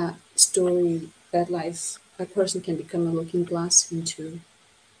 that story, that life, a person can become a looking glass into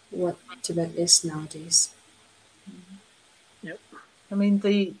what Tibet is nowadays. Yep. I mean,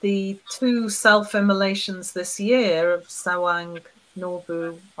 the two self-immolations this year of Sawang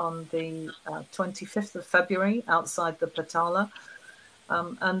Norbu on the 25th of February outside the Patala,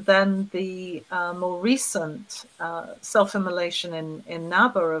 and then the more recent self-immolation in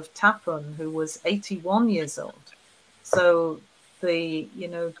Naba of Tapun, who was 81 years old. So the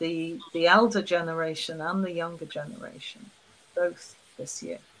elder generation and the younger generation, both this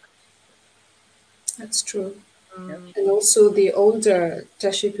year. That's true. Yep. And also the older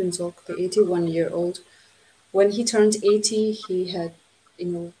Tashi Pinzok, the 81-year-old, when he turned 80, he had,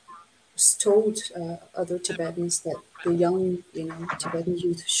 told other Tibetans that the young, Tibetan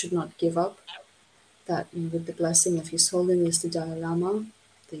youth should not give up, that with the blessing of His Holiness the Dalai Lama,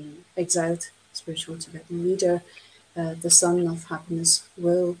 the exiled spiritual Tibetan leader, the sun of happiness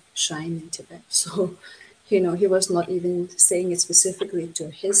will shine in Tibet. So, he was not even saying it specifically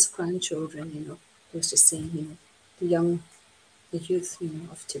to his grandchildren, he was just saying, the youth,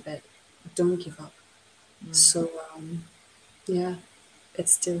 of Tibet, don't give up. So, yeah,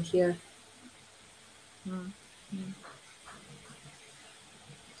 it's still here.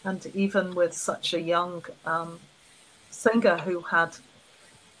 And even with such a young singer who had,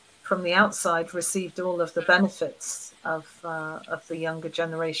 from the outside, received all of the benefits of the younger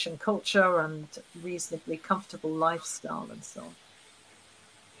generation culture and reasonably comfortable lifestyle and so on.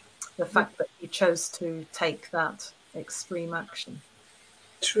 The fact that he chose to take that extreme action.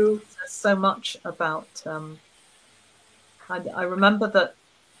 True. There's so much about. I remember that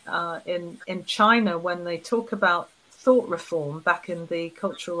in China, when they talk about thought reform back in the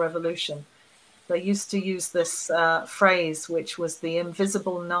Cultural Revolution, they used to use this phrase, which was the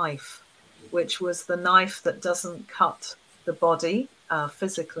invisible knife, which was the knife that doesn't cut the body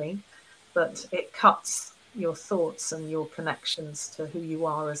physically, but it cuts your thoughts and your connections to who you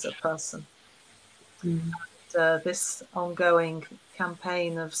are as a person. This ongoing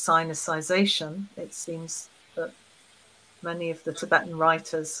campaign of sinicization, it seems that many of the Tibetan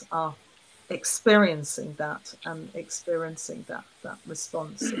writers are experiencing that and experiencing that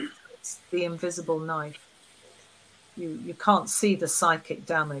response. It's the invisible knife. You can't see the psychic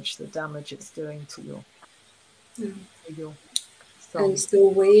damage, the damage it's doing to your soul. And the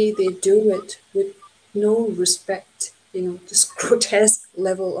way they do it with no respect, this grotesque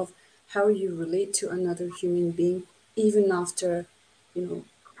level of how you relate to another human being, even after,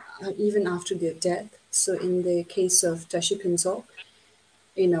 even after their death. So in the case of Tashi Pinzok,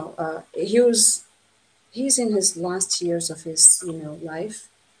 he's in his last years of his, life,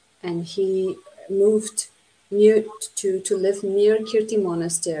 and he moved near to live near Kirti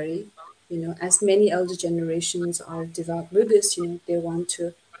Monastery. As many elder generations are devout Buddhists, they want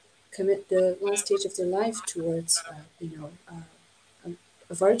to commit the last stage of their life towards,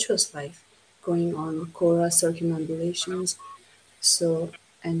 a virtuous life, going on Kora circumambulations. So,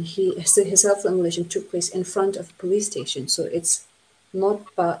 and his self-immolation took place in front of a police station. So it's not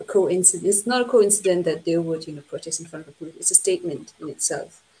a coincidence. It's not a coincidence that they would, protest in front of the police. It's a statement in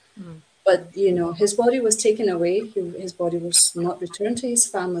itself. But his body was taken away. His body was not returned to his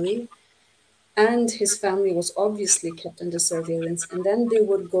family, and his family was obviously kept under surveillance. And then they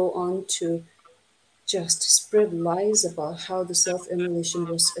would go on to just spread lies about how the self-immolation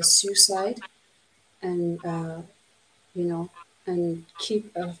was a suicide, and and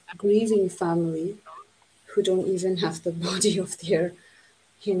keep a grieving family who don't even have the body of their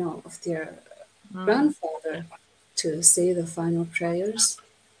grandfather to say the final prayers.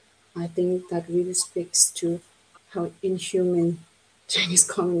 I think that really speaks to how inhuman Chinese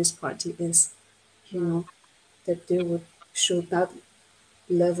Communist Party is, that they would show that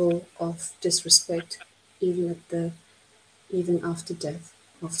level of disrespect even even after death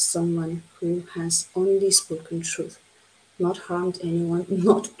of someone who has only spoken truth, not harmed anyone,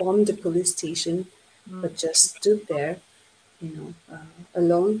 not bombed the police station, but just stood there,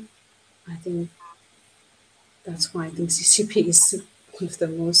 alone. I think that's why I think CCP is one of the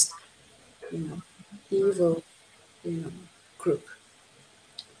most, you know, evil, you know, group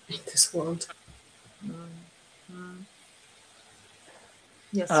in this world.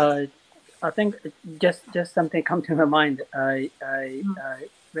 Yes. I think just something come to my mind.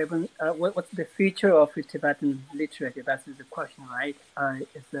 What's the future of Tibetan literature? That's the question, right?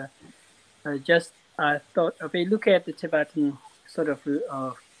 It's just I thought if we look at the Tibetan sort of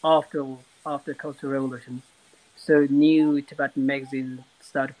after Cultural Revolution, so new Tibetan magazines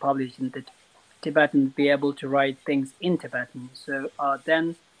started publishing that Tibetans be able to write things in Tibetan. So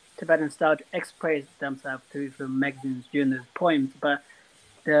then Tibetans start to express themselves through the magazines, journals, poems. But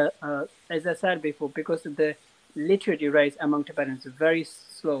as I said before, because of the literature rates among Tibetans is very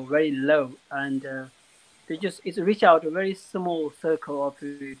slow, very low, and it's reach out a very small circle of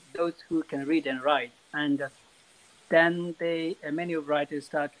those who can read and write, and then many of writers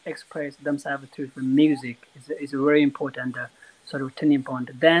start to express themselves through the music. Is a very important sort of turning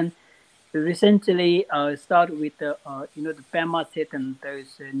point. Then recently started with the the Pema Setan,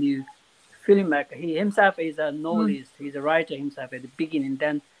 those new filmmaker. He himself is a novelist. He's a writer himself at the beginning.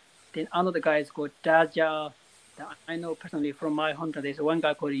 Then another guy is called Daja. That I know personally from my hometown. There's one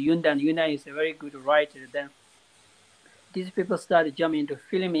guy called Yundan. Yundan is a very good writer. Then these people started jumping into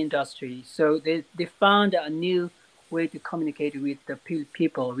film industry. So they found a new way to communicate with the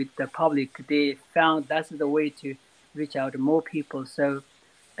people, with the public. They found that's the way to reach out to more people. So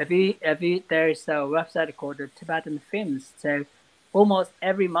there is a website called the Tibetan Films. So almost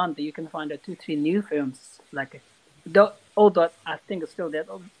every month you can find 2-3 new films. Like, although I think still they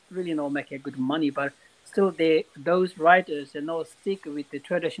don't really not make good money, but still those writers stick with the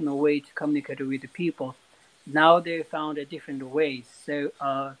traditional way to communicate with the people. Now they found a different way. So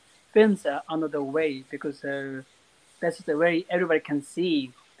films are another way because that's the way everybody can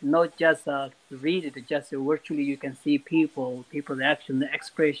see, not just read it, just virtually you can see people's action,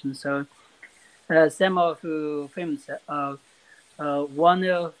 expression. So some of films,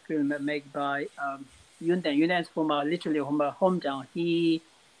 one film made by Yundan. Yundan is from literally from my hometown. He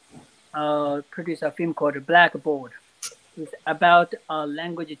produced a film called Blackboard. It's about a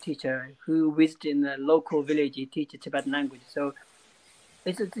language teacher who visited in a local village to teach Tibetan language. So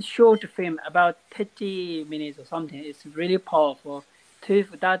it's a short film, about 30 minutes or something. It's really powerful. To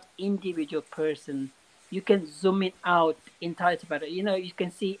that individual person, you can zoom it out entire Tibet. You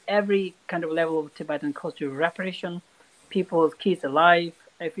can see every kind of level of Tibetan cultural repression, people's kids alive.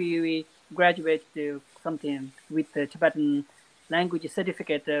 If you graduate to something with the Tibetan language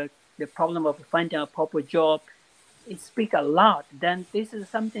certificate, the problem of finding a proper job, it speaks a lot. Then this is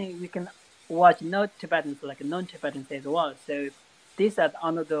something we can watch not Tibetans like non-Tibetans as well. So this is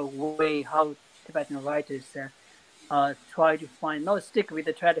another way how Tibetan writers try to find, not stick with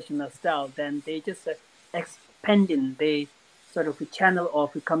the traditional style, then they just expanding the sort of channel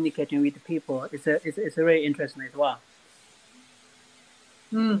of communicating with the people. It's very interesting as well.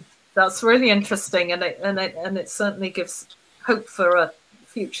 That's really interesting, and it certainly gives hope for a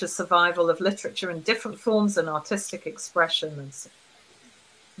future survival of literature in different forms and artistic expression.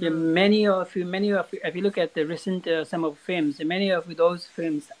 Yeah, many of you, if you look at the recent some of films, many of those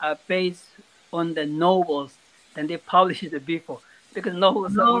films are based on the novels that they published before, because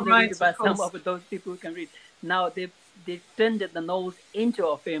novels are only read by some of those people who can read. Now they turned the novels into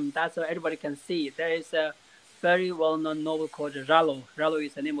a film. That's so everybody can see. There is a very well-known novel called Ralo. Ralo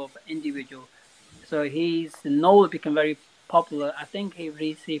is the name of an individual. So his novel became very popular. I think he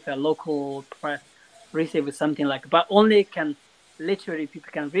received a local press, received something like, but only can literally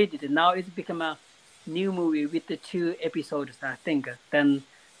people can read it. Now it's become a new movie with the 2 episodes, I think. Then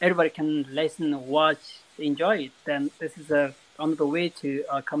everybody can listen, watch, enjoy it. Then this is another way to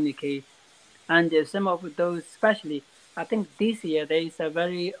communicate. And some of those, especially, I think this year there is a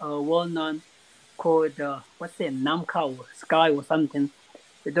very well-known called what's it, Namkao Sky or something.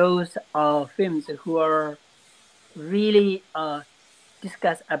 Those are films who are really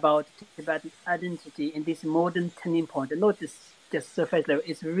discuss about Tibetan identity in this modern turning point, not just surface level.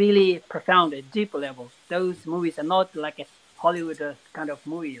 It's really profound, a deep level. Those movies are not like a Hollywood kind of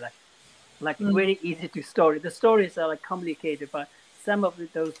movie, like very easy to story. The stories are like complicated, but some of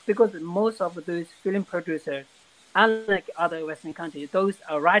those, because most of those film producers, unlike other Western countries, those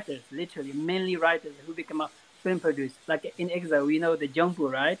are writers, literally mainly writers who become film produced. Like in exile, we know the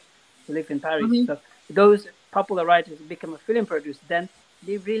Jungbu, right? Who live in Paris. Mhm. So those popular writers become a film producer, then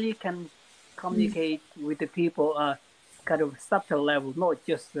they really can communicate with the people kind of subtle level, not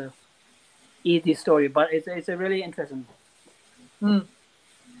just the easy story, but it's a really interesting. Mm.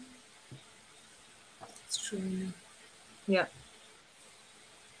 It's true. Yeah.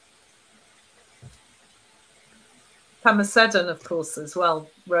 Pamasedan, of course, as well,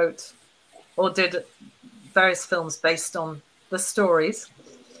 wrote or did various films based on the stories,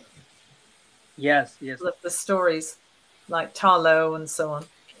 Yes, the stories like Tarlo and so on.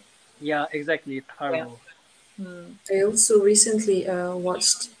 yeah, exactly. Yeah. Taro. Mm. I also recently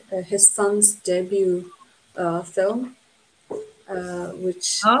watched his son's debut film,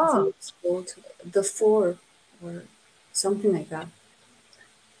 which I Ah, think it's called The Four or something like that.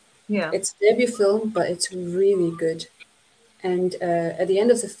 yeah. It's a debut film, but it's really good. And at the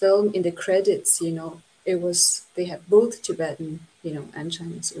end of the film, in the credits, it was they had both Tibetan, and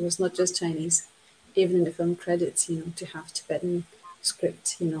Chinese. It was not just Chinese. Even in the film credits, to have Tibetan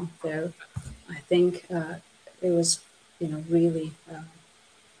script, there. I think it was, really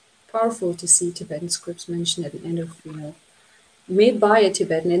powerful to see Tibetan scripts mentioned at the end of, made by a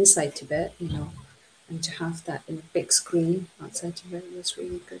Tibetan inside Tibet, and to have that in a big screen outside Tibet was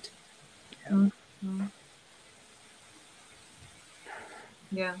really good. Yeah. Mm. Mm.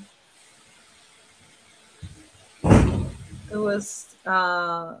 Yeah. There was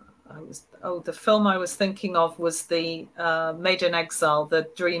the film I was thinking of was the Made in Exile, the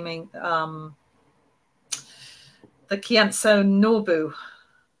Dreaming, the Kientso Nobu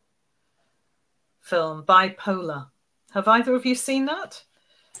film, Bipolar. Have either of you seen that?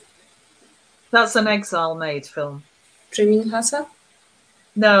 That's an exile made film. Dreaming Hasa?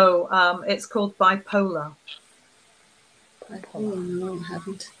 No, it's called Bipolar. Oh, no, I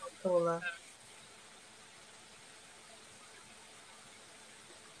haven't. Bipolar.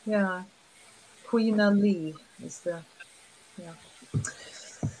 Yeah. Queen Ali is the, yeah.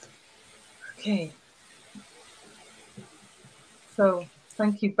 Okay. So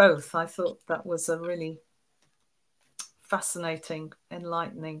thank you both. I thought that was a really fascinating,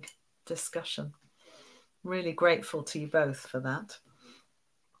 enlightening discussion. Really grateful to you both for that.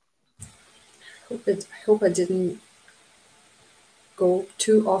 I hope I didn't go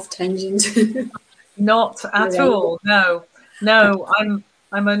too off tangent. Not at all. No, no.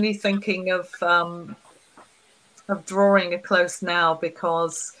 I'm only thinking of drawing a close now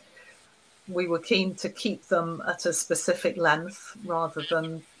because we were keen to keep them at a specific length rather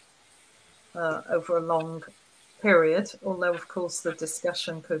than over a long period. Although, of course, the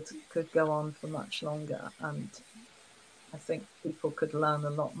discussion could go on for much longer, and I think people could learn a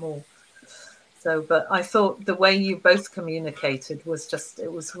lot more. So, but I thought the way you both communicated was just,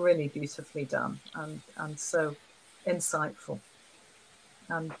 it was really beautifully done and so insightful.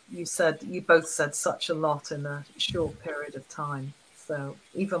 And you both said such a lot in a short period of time. So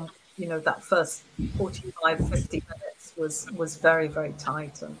even, that first 45, 50 minutes was very, very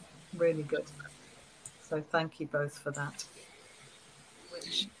tight and really good. So thank you both for that.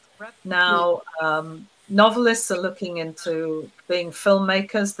 Now, novelists are looking into being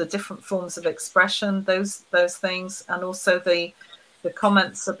filmmakers, the different forms of expression, those things, and also the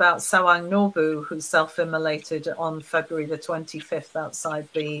comments about Sawang Nobu, who self-immolated on February the 25th outside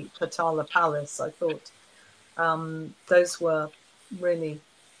the Patala Palace. I thought those were really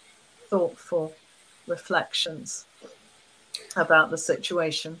thoughtful reflections about the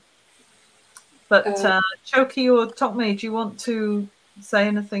situation. But Choekyi or Thokmay, do you want to say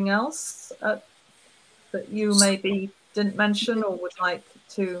anything else that you maybe didn't mention or would like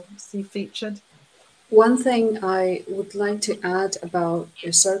to see featured? One thing I would like to add about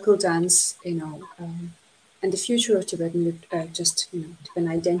circle dance, and the future of Tibetan, Tibetan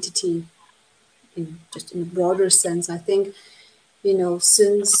identity, just in a broader sense. I think,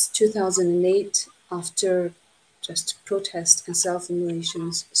 since 2008, after just protest and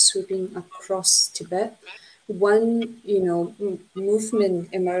self-immolations sweeping across Tibet, one, movement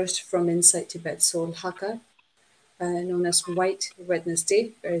emerged from inside Tibet, so Hakka, known as White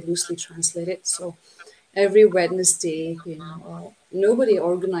Wednesday, very loosely translated. So every Wednesday, nobody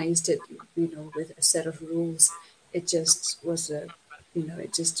organized it, with a set of rules. It just was it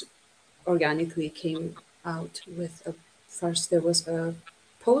just organically came out with a first there was a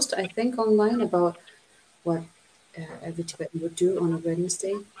post I think online about what every Tibetan would do on a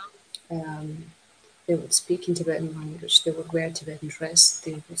Wednesday. Um, they would speak in Tibetan language. They would wear Tibetan dress.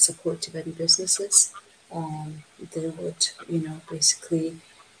 They would support Tibetan businesses. They would, basically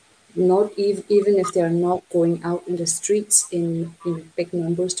not even if they are not going out in the streets in big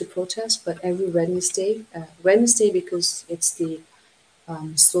numbers to protest, but every Wednesday because it's the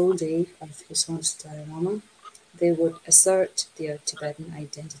sole day of His Holiness Dalai Lama, they would assert their Tibetan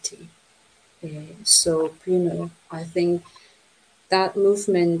identity. So, I think that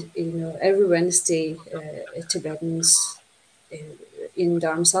movement, every Wednesday, Tibetans uh, in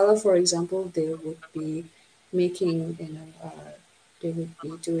Dharamsala, for example, they would be making, they would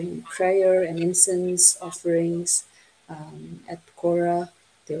be doing prayer and incense offerings at Kora.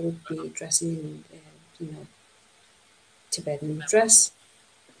 They would be dressing in, Tibetan dress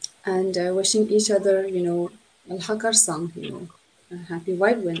and wishing each other, Al Hakar Sang, a happy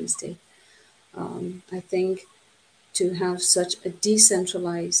White Wednesday. I think to have such a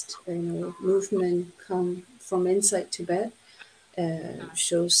decentralized, movement come from inside Tibet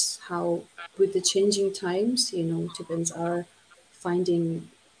shows how, with the changing times, Tibetans are finding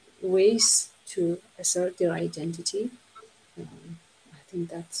ways to assert their identity. I think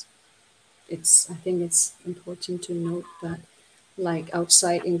that's it's. I think it's important to note that, like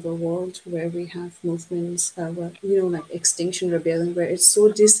outside in the world, where we have movements, like Extinction Rebellion, where it's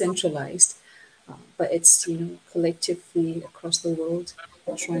so decentralized, but it's collectively across the world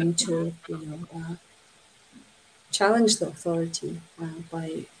trying to challenge the authority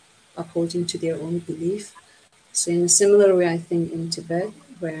by upholding to their own belief. So in a similar way, I think in Tibet,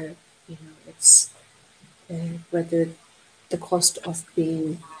 where it's whether the cost of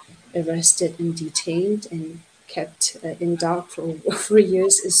being arrested and detained and kept in dark for over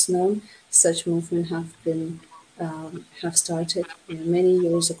years is known. Such movement have started many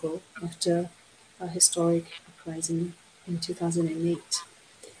years ago after a historic uprising in 2008.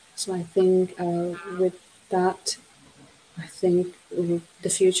 So I think with that, I think the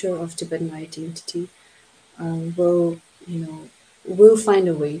future of Tibetan identity will, will find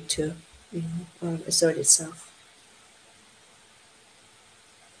a way to, assert itself.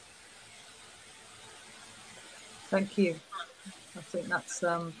 Thank you. I think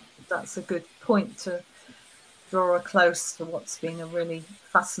that's a good point to draw a close to what's been a really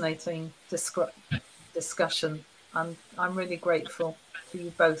fascinating discussion. And I'm really grateful to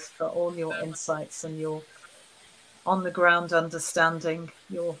you both for all your insights and your on the ground understanding,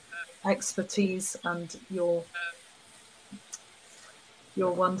 your expertise, and your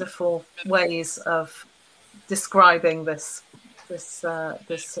wonderful ways of describing this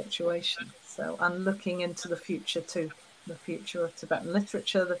situation. So, and looking into the future too, the future of Tibetan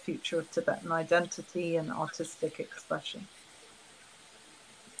literature, the future of Tibetan identity and artistic expression.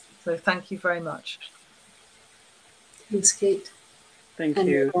 So, thank you very much. Thanks, Kate. Thank And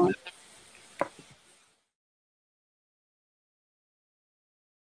you. Ron.